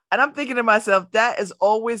see." And I'm thinking to myself, that is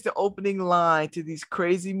always the opening line to these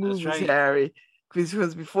crazy movies, right, Harry.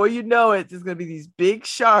 Because before you know it, there's gonna be these big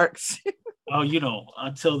sharks. Oh,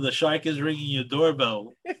 until the shark is ringing your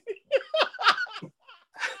doorbell.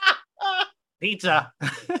 Pizza.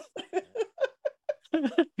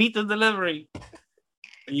 Pizza delivery.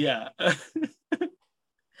 Yeah.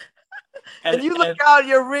 and you look out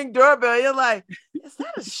your Ring doorbell, you're like, is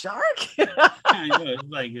that a shark? I know, it's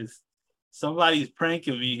like somebody's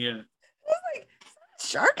pranking me here. It's like, is that a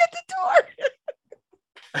shark at the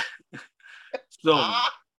door? So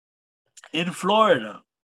in Florida,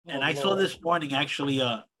 and I saw this morning actually.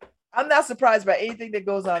 I'm not surprised by anything that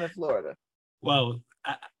goes on in Florida. Well,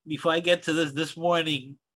 before I get to this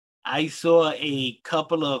morning, I saw a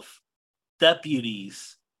couple of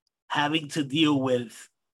deputies having to deal with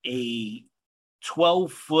a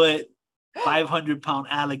 12-foot, 500-pound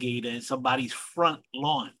alligator in somebody's front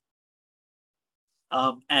lawn.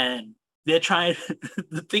 And they're trying,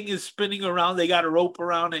 the thing is spinning around. They got a rope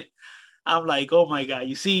around it. I'm like, oh my God,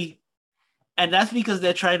 you see? And that's because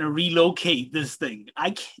they're trying to relocate this thing.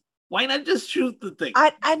 Why not just shoot the thing?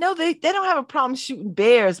 I know they don't have a problem shooting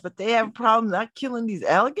bears, but they have a problem not killing these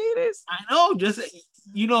alligators. I know,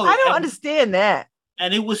 I don't understand that.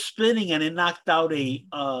 And it was spinning, and it knocked out a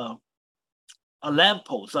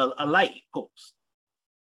lamppost, a light post.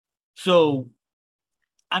 So,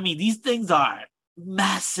 these things are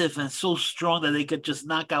massive and so strong that they could just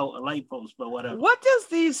knock out a light post, but whatever. What does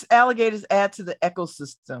these alligators add to the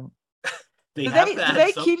ecosystem? Do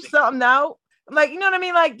they keep something out? Like, you know what I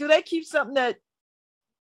mean? Like, do they keep something that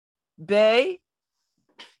bay?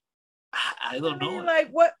 I don't know. Like,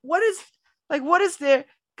 what is there?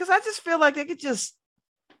 Because I just feel like they could just.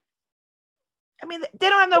 They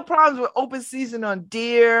don't have no problems with open season on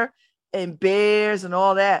deer and bears and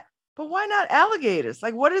all that. But why not alligators?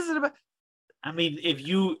 Like, what is it about? If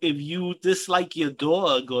you dislike your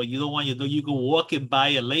dog or you don't want your dog, you can walk it by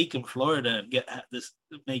a lake in Florida and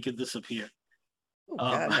make it disappear. Oh,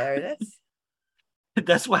 God, Harry,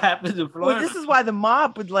 that's what happens in Florida. Well, this is why the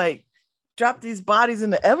mob would drop these bodies in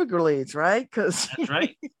the Everglades, right? Because that's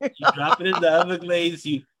right. You drop it in the Everglades.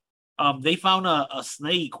 They found a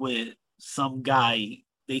snake with some guy.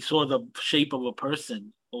 They saw the shape of a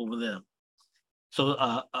person over them. So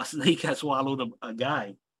a snake has swallowed a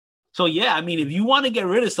guy. So yeah, if you want to get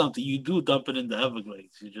rid of something, you do dump it in the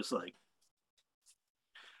Everglades. You're just like,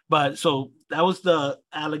 But so that was the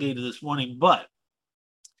alligator this morning. But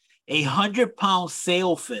 100-pound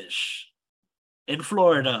sailfish in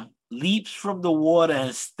Florida leaps from the water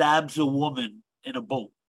and stabs a woman in a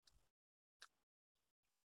boat.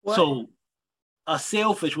 What? So a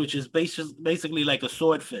sailfish, which is basically like a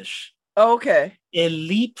swordfish. Oh, okay. It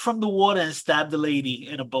leaped from the water and stabbed the lady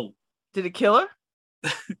in a boat. Did it kill her?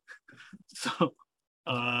 So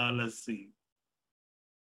let's see.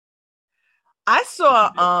 I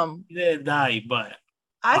saw He didn't die, but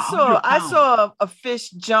I saw a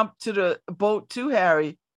fish jump to the boat too,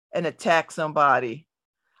 Harry, and attack somebody.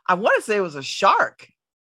 I want to say it was a shark.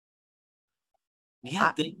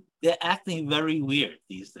 Yeah, they're acting very weird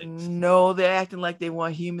these days. No, they're acting like they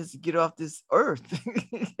want humans to get off this earth.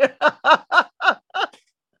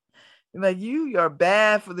 Like, you're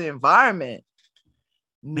bad for the environment.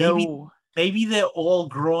 No. Maybe they're all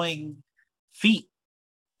growing feet.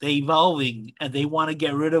 They're evolving and they want to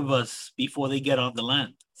get rid of us before they get on the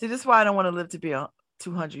land. See, this is why I don't want to live to be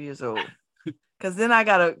 200 years old. Because then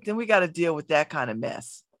we gotta deal with that kind of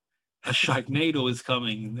mess. A Sharknado is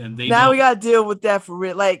coming, and we gotta deal with that for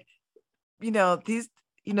real. Like, there's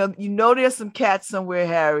some cats somewhere,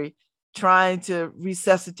 Harry, trying to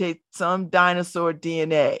resuscitate some dinosaur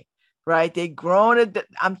DNA, right?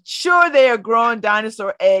 I'm sure they are growing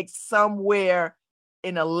dinosaur eggs somewhere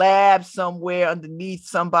in a lab somewhere underneath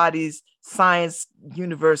somebody's science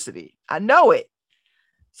university. I know it.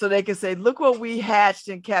 So they can say, look what we hatched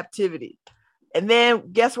in captivity. And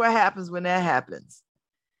then guess what happens when that happens?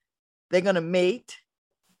 They're going to mate.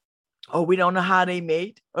 Or we don't know how they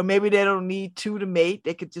mate. Or maybe they don't need two to mate.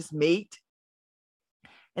 They could just mate.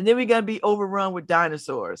 And then we're going to be overrun with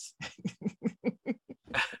dinosaurs.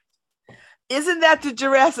 Isn't that the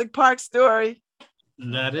Jurassic Park story?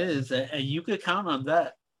 That is. And you could count on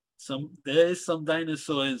that. There is some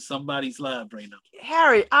dinosaur in somebody's lab right now.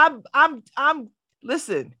 Harry, I'm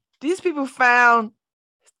listen, these people found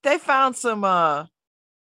some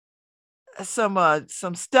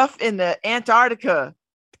stuff in the Antarctica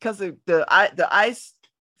because the ice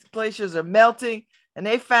glaciers are melting, and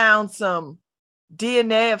they found some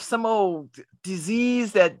DNA of some old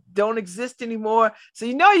disease that don't exist anymore. So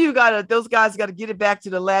those guys gotta get it back to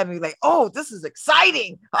the lab and be like, oh, this is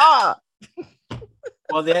exciting.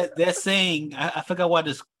 Well, they're saying, I forgot what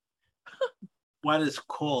is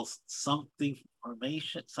called, something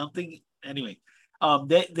formation, something. Anyway,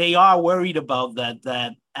 they are worried about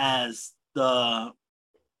that as the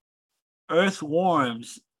Earth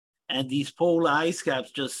warms and these polar ice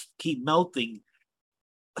caps just keep melting,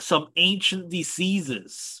 some ancient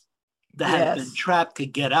diseases that have been trapped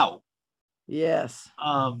could get out. Yes.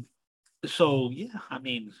 So yeah, I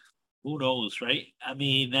mean, who knows, right? I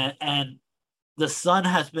mean, and the sun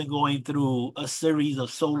has been going through a series of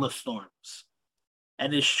solar storms,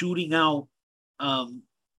 and is shooting out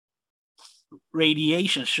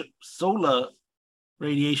solar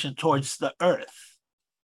radiation towards the Earth,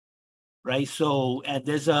 right? So, and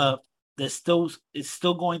it's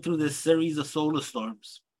still going through this series of solar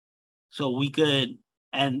storms. So we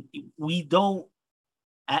don't,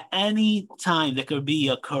 at any time there could be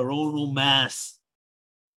a coronal mass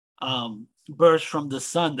burst from the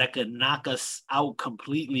sun that could knock us out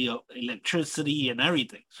completely of electricity and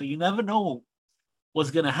everything. So you never know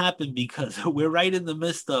what's going to happen, because we're right in the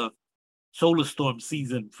midst of solar storm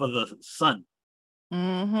season for the sun.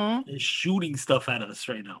 Mm-hmm. It's shooting stuff at us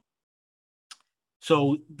right now.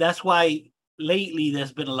 So that's why lately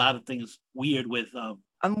there's been a lot of things weird with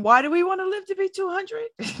and why do we want to live to be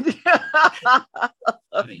 200?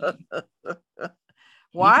 I mean,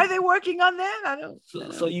 why are they working on that? I don't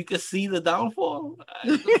know. So you can see the downfall.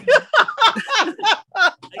 I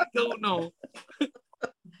don't know.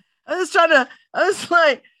 I was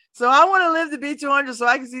like, so I want to live to be 200 so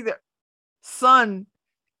I can see the sun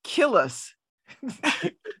kill us.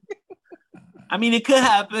 I mean, it could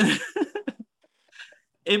happen.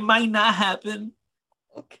 It might not happen.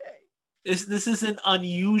 Okay. This isn't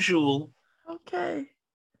unusual. Okay.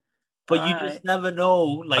 But you just never know.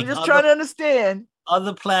 Like, I'm just trying to understand.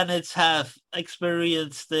 Other planets have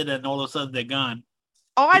experienced it, and all of a sudden they're gone.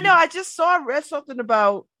 Oh, I know. I just read something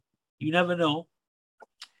about. You never know.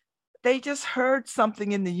 They just heard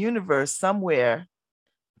something in the universe somewhere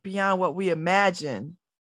beyond what we imagine,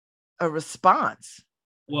 a response.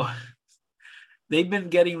 Well, they've been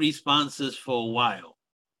getting responses for a while,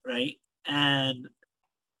 right? And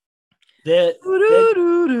they're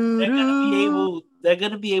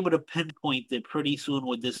gonna be able to pinpoint it pretty soon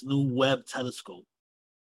with this new Webb telescope.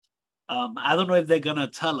 I don't know if they're gonna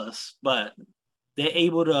tell us, but they're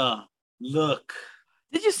able to look.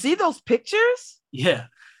 Did you see those pictures? Yeah,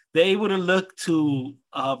 they're able to look to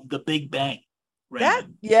the Big Bang.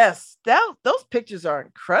 Those pictures are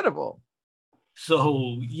incredible.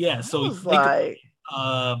 So yeah, so was like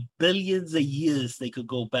billions of years they could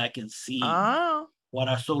go back and see what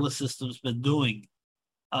our solar system's been doing.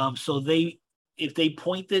 So if they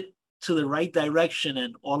point it to the right direction,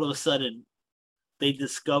 and all of a sudden they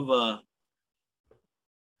discover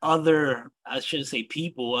other, I shouldn't say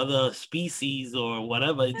people, other species or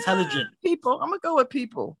whatever, intelligent people. I'm gonna go with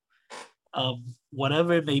people.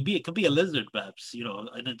 Whatever it may be, it could be a lizard, perhaps,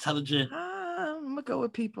 an intelligent. I'm gonna go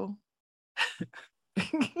with people.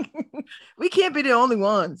 We can't be the only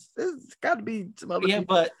ones. There's got to be some other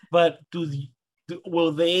people. But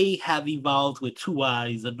will they have evolved with 2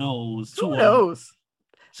 eyes, a nose? Who knows?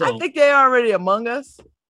 So, I think they're already among us.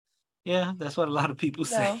 Yeah, that's what a lot of people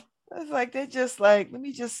say. It's like they're just like, let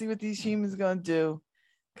me just see what these humans are gonna do,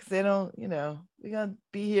 because they don't, we're gonna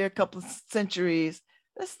be here a couple of centuries.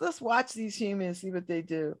 Let's watch these humans, see what they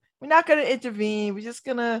do. We're not gonna intervene. We're just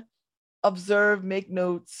gonna observe, make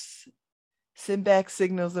notes, send back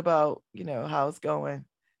signals about, how it's going.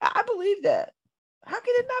 I believe that. How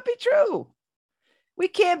can it not be true? We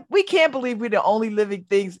can't believe we're the only living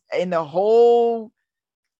things in the whole.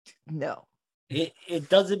 No. It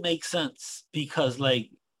doesn't make sense, because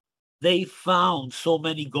like they found so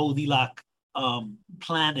many Goldilocks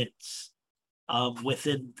planets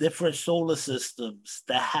within different solar systems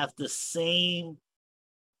that have the same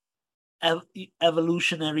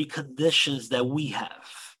evolutionary conditions that we have.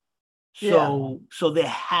 So there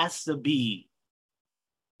has to be,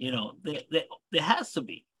 there has to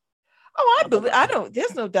be. Oh,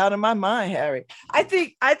 there's no doubt in my mind, Harry. I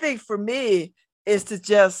think for me is to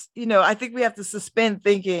just, I think we have to suspend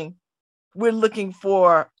thinking we're looking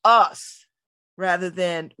for us rather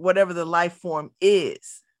than whatever the life form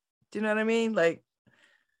is. Do you know what I mean? Like,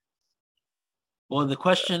 well, the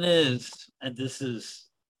question is, and this is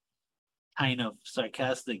kind of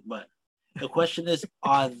sarcastic, but the question is,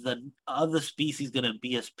 are the other species going to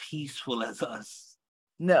be as peaceful as us?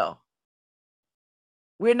 No.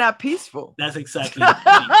 We're not peaceful. That's exactly the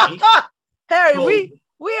point, right? Harry, so,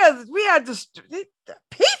 we are just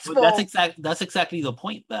peaceful. That's exactly the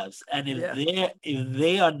point, Babz. And if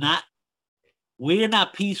they are not, we're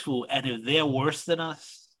not peaceful, and if they're worse than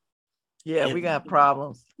us, we got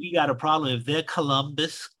problems. We got a problem. If they're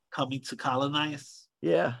Columbus coming to colonize,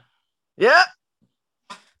 yeah.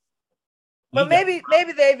 But maybe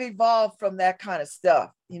they've evolved from that kind of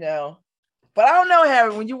stuff, But I don't know,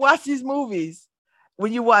 Harry. When you watch these movies,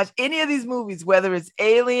 when you watch any of these movies, whether it's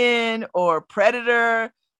Alien or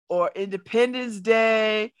Predator or Independence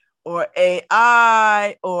Day or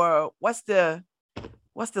AI or what's the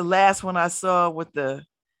last one I saw with the,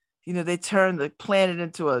 they turned the planet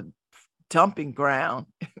into a dumping ground.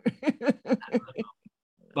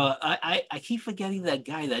 But I keep forgetting that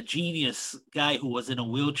guy, that genius guy who was in a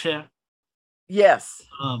wheelchair. Yes.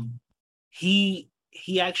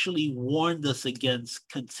 He actually warned us against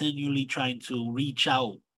continually trying to reach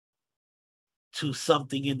out to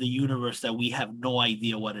something in the universe that we have no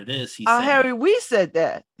idea what it is. He said, Harry, we said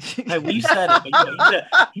that. Hey, we said it, but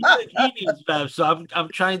he's a genius, Babz, so I'm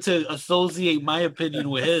trying to associate my opinion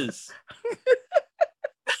with his.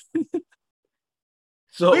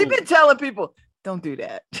 So we've been telling people, don't do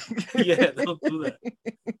that. Yeah, don't do that.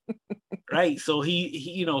 Right. So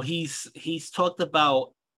he's talked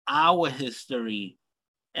about our history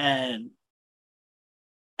and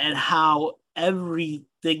how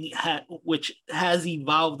everything which has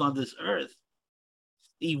evolved on this earth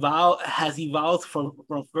has evolved from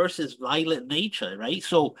first its violent nature, right?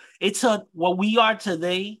 So what we are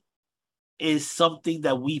today is something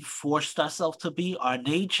that we forced ourselves to be. Our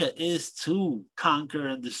nature is to conquer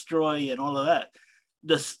and destroy and all of that.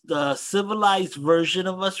 The civilized version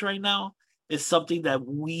of us right now is something that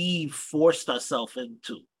we forced ourselves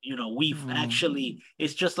into. We've actually,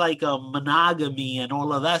 it's just like a monogamy and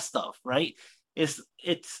all of that stuff, right? It's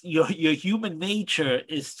your human nature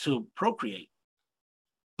is to procreate,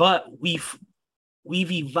 but we've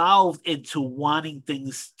evolved into wanting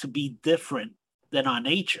things to be different than our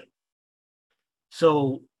nature.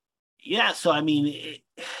 So, yeah. So I mean,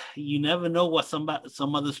 you never know what some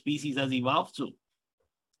other species has evolved to.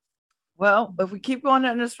 Well, if we keep going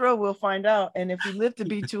down this road, we'll find out. And if we live to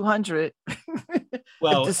be 200,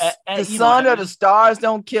 well, the sun or the stars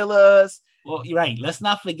don't kill us. Well, you're right. Let's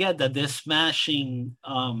not forget that they're smashing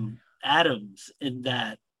atoms in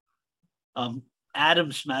that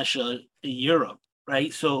atom smasher in Europe,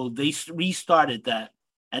 right? So they restarted that,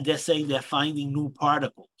 and they're saying they're finding new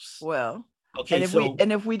particles. Well, okay.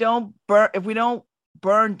 And if we don't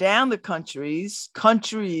burn down the countries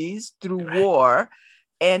through war,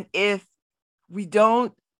 And if we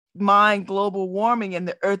don't mind global warming and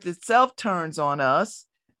the earth itself turns on us,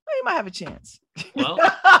 well, you might have a chance. Well,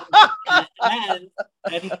 and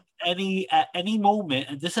at any moment,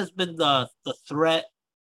 and this has been the threat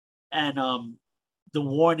and the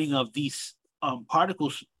warning of these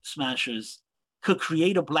particle smashers, could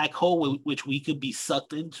create a black hole which we could be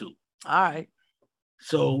sucked into. All right.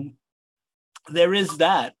 So there is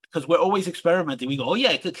that, because we're always experimenting. We go, oh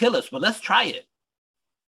yeah, it could kill us, but let's try it.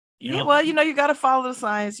 You know? Yeah, well, you got to follow the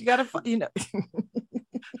science. You got to, follow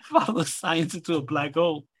the science into a black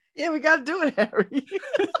hole. Yeah, we got to do it, Harry.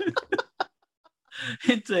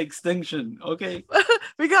 Into extinction, okay?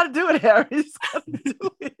 We got to do it, Harry. Do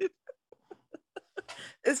it.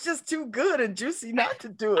 It's just too good and juicy not to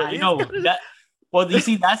do it. I know that. Well, you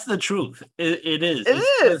see, that's the truth. It is.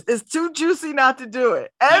 It's too juicy not to do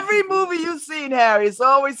it. Every movie you've seen, Harry, it's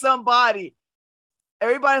always somebody.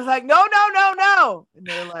 Everybody's like, no. And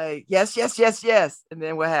they're like, yes. And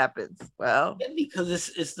then what happens? Well,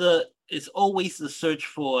 because it's always the search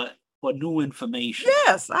for new information.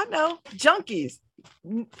 Yes, I know. Junkies.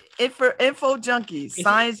 Info junkies.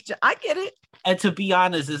 Science. I get it. And to be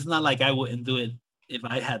honest, it's not like I wouldn't do it if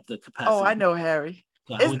I had the capacity. Oh, I know, Harry.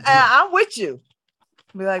 So I'm with you.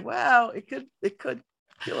 Be like, well, it could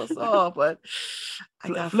kill us all, but I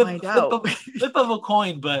gotta find out. Flip of a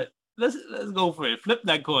coin, but let's go for it. Flip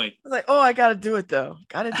that coin. I was like, oh, I gotta do it though.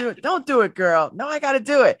 Gotta do it. Don't do it, girl. No, I gotta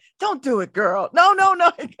do it. Don't do it, girl. No,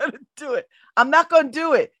 I gotta do it. I'm not gonna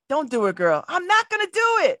do it. Don't do it, girl. I'm not gonna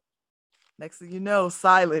do it. Next thing you know,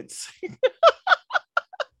 silence.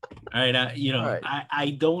 All right, I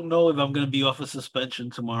don't know if I'm gonna be off a suspension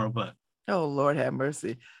tomorrow, but oh Lord have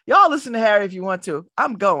mercy. Y'all listen to Harry if you want to.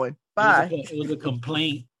 I'm going. Bye. It was a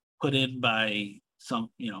complaint put in by some,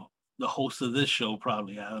 the host of this show,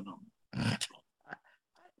 probably. I don't know.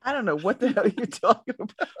 I don't know what the hell you're talking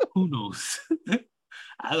about. Who knows?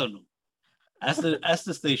 I don't know. Ask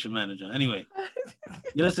the station manager. Anyway,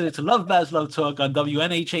 you're listening to LoveBabz Love Talk on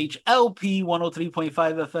WNHH LP 103.5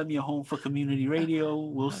 FM, your home for community radio.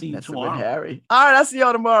 We'll see you tomorrow. Harry. All right, I'll see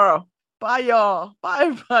y'all tomorrow. Bye, y'all. Bye,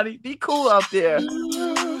 everybody. Be cool out there.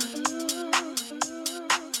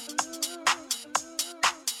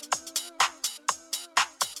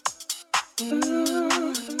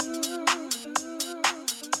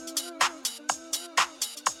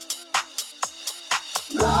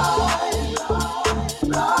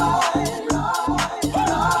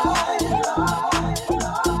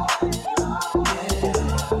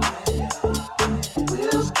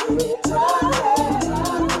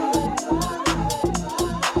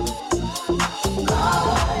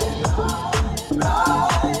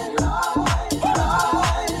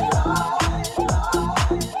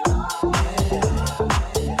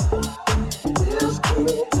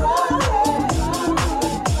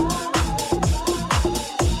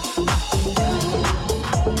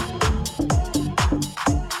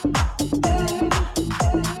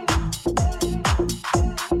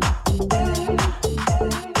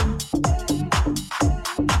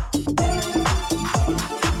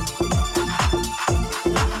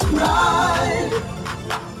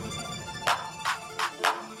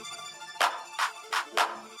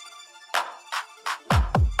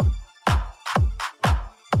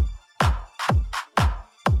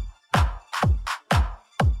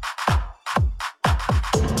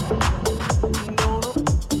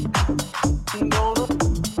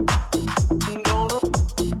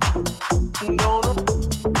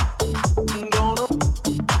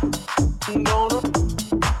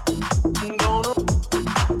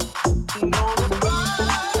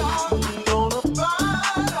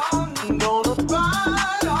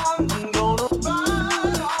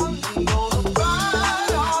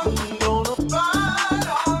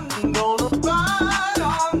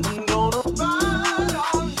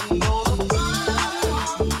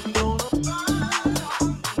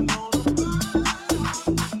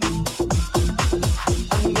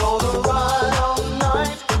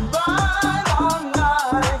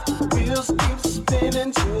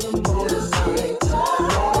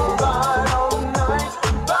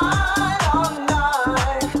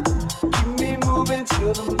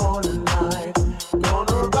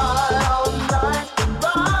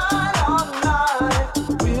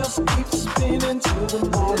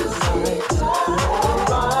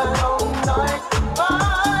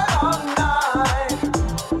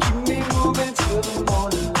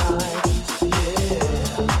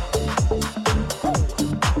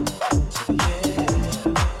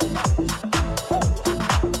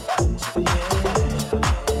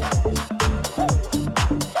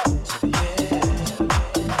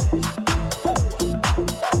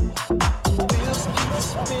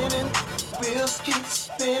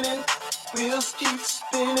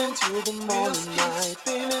 till the morning light,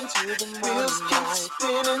 spinning till the morning light,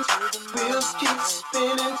 spinning till the wheels keep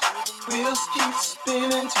spinning, wheels keep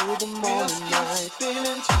spinning till the morning light,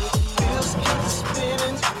 spinning till the wheels keep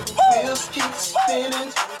spinning, wheels keep spinning,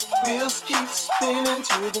 wheels keep spinning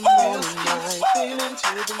till the morning light, spinning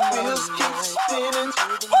till the wheels keep spinning,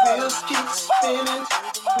 wheels keep spinning,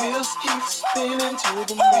 wheels keep spinning till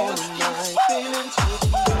the morning light, spinning till the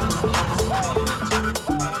morning light.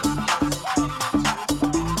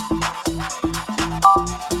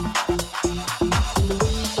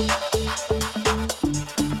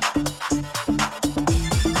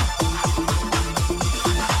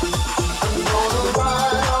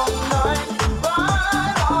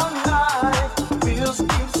 Ride all night, wheels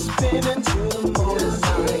keep spinning till the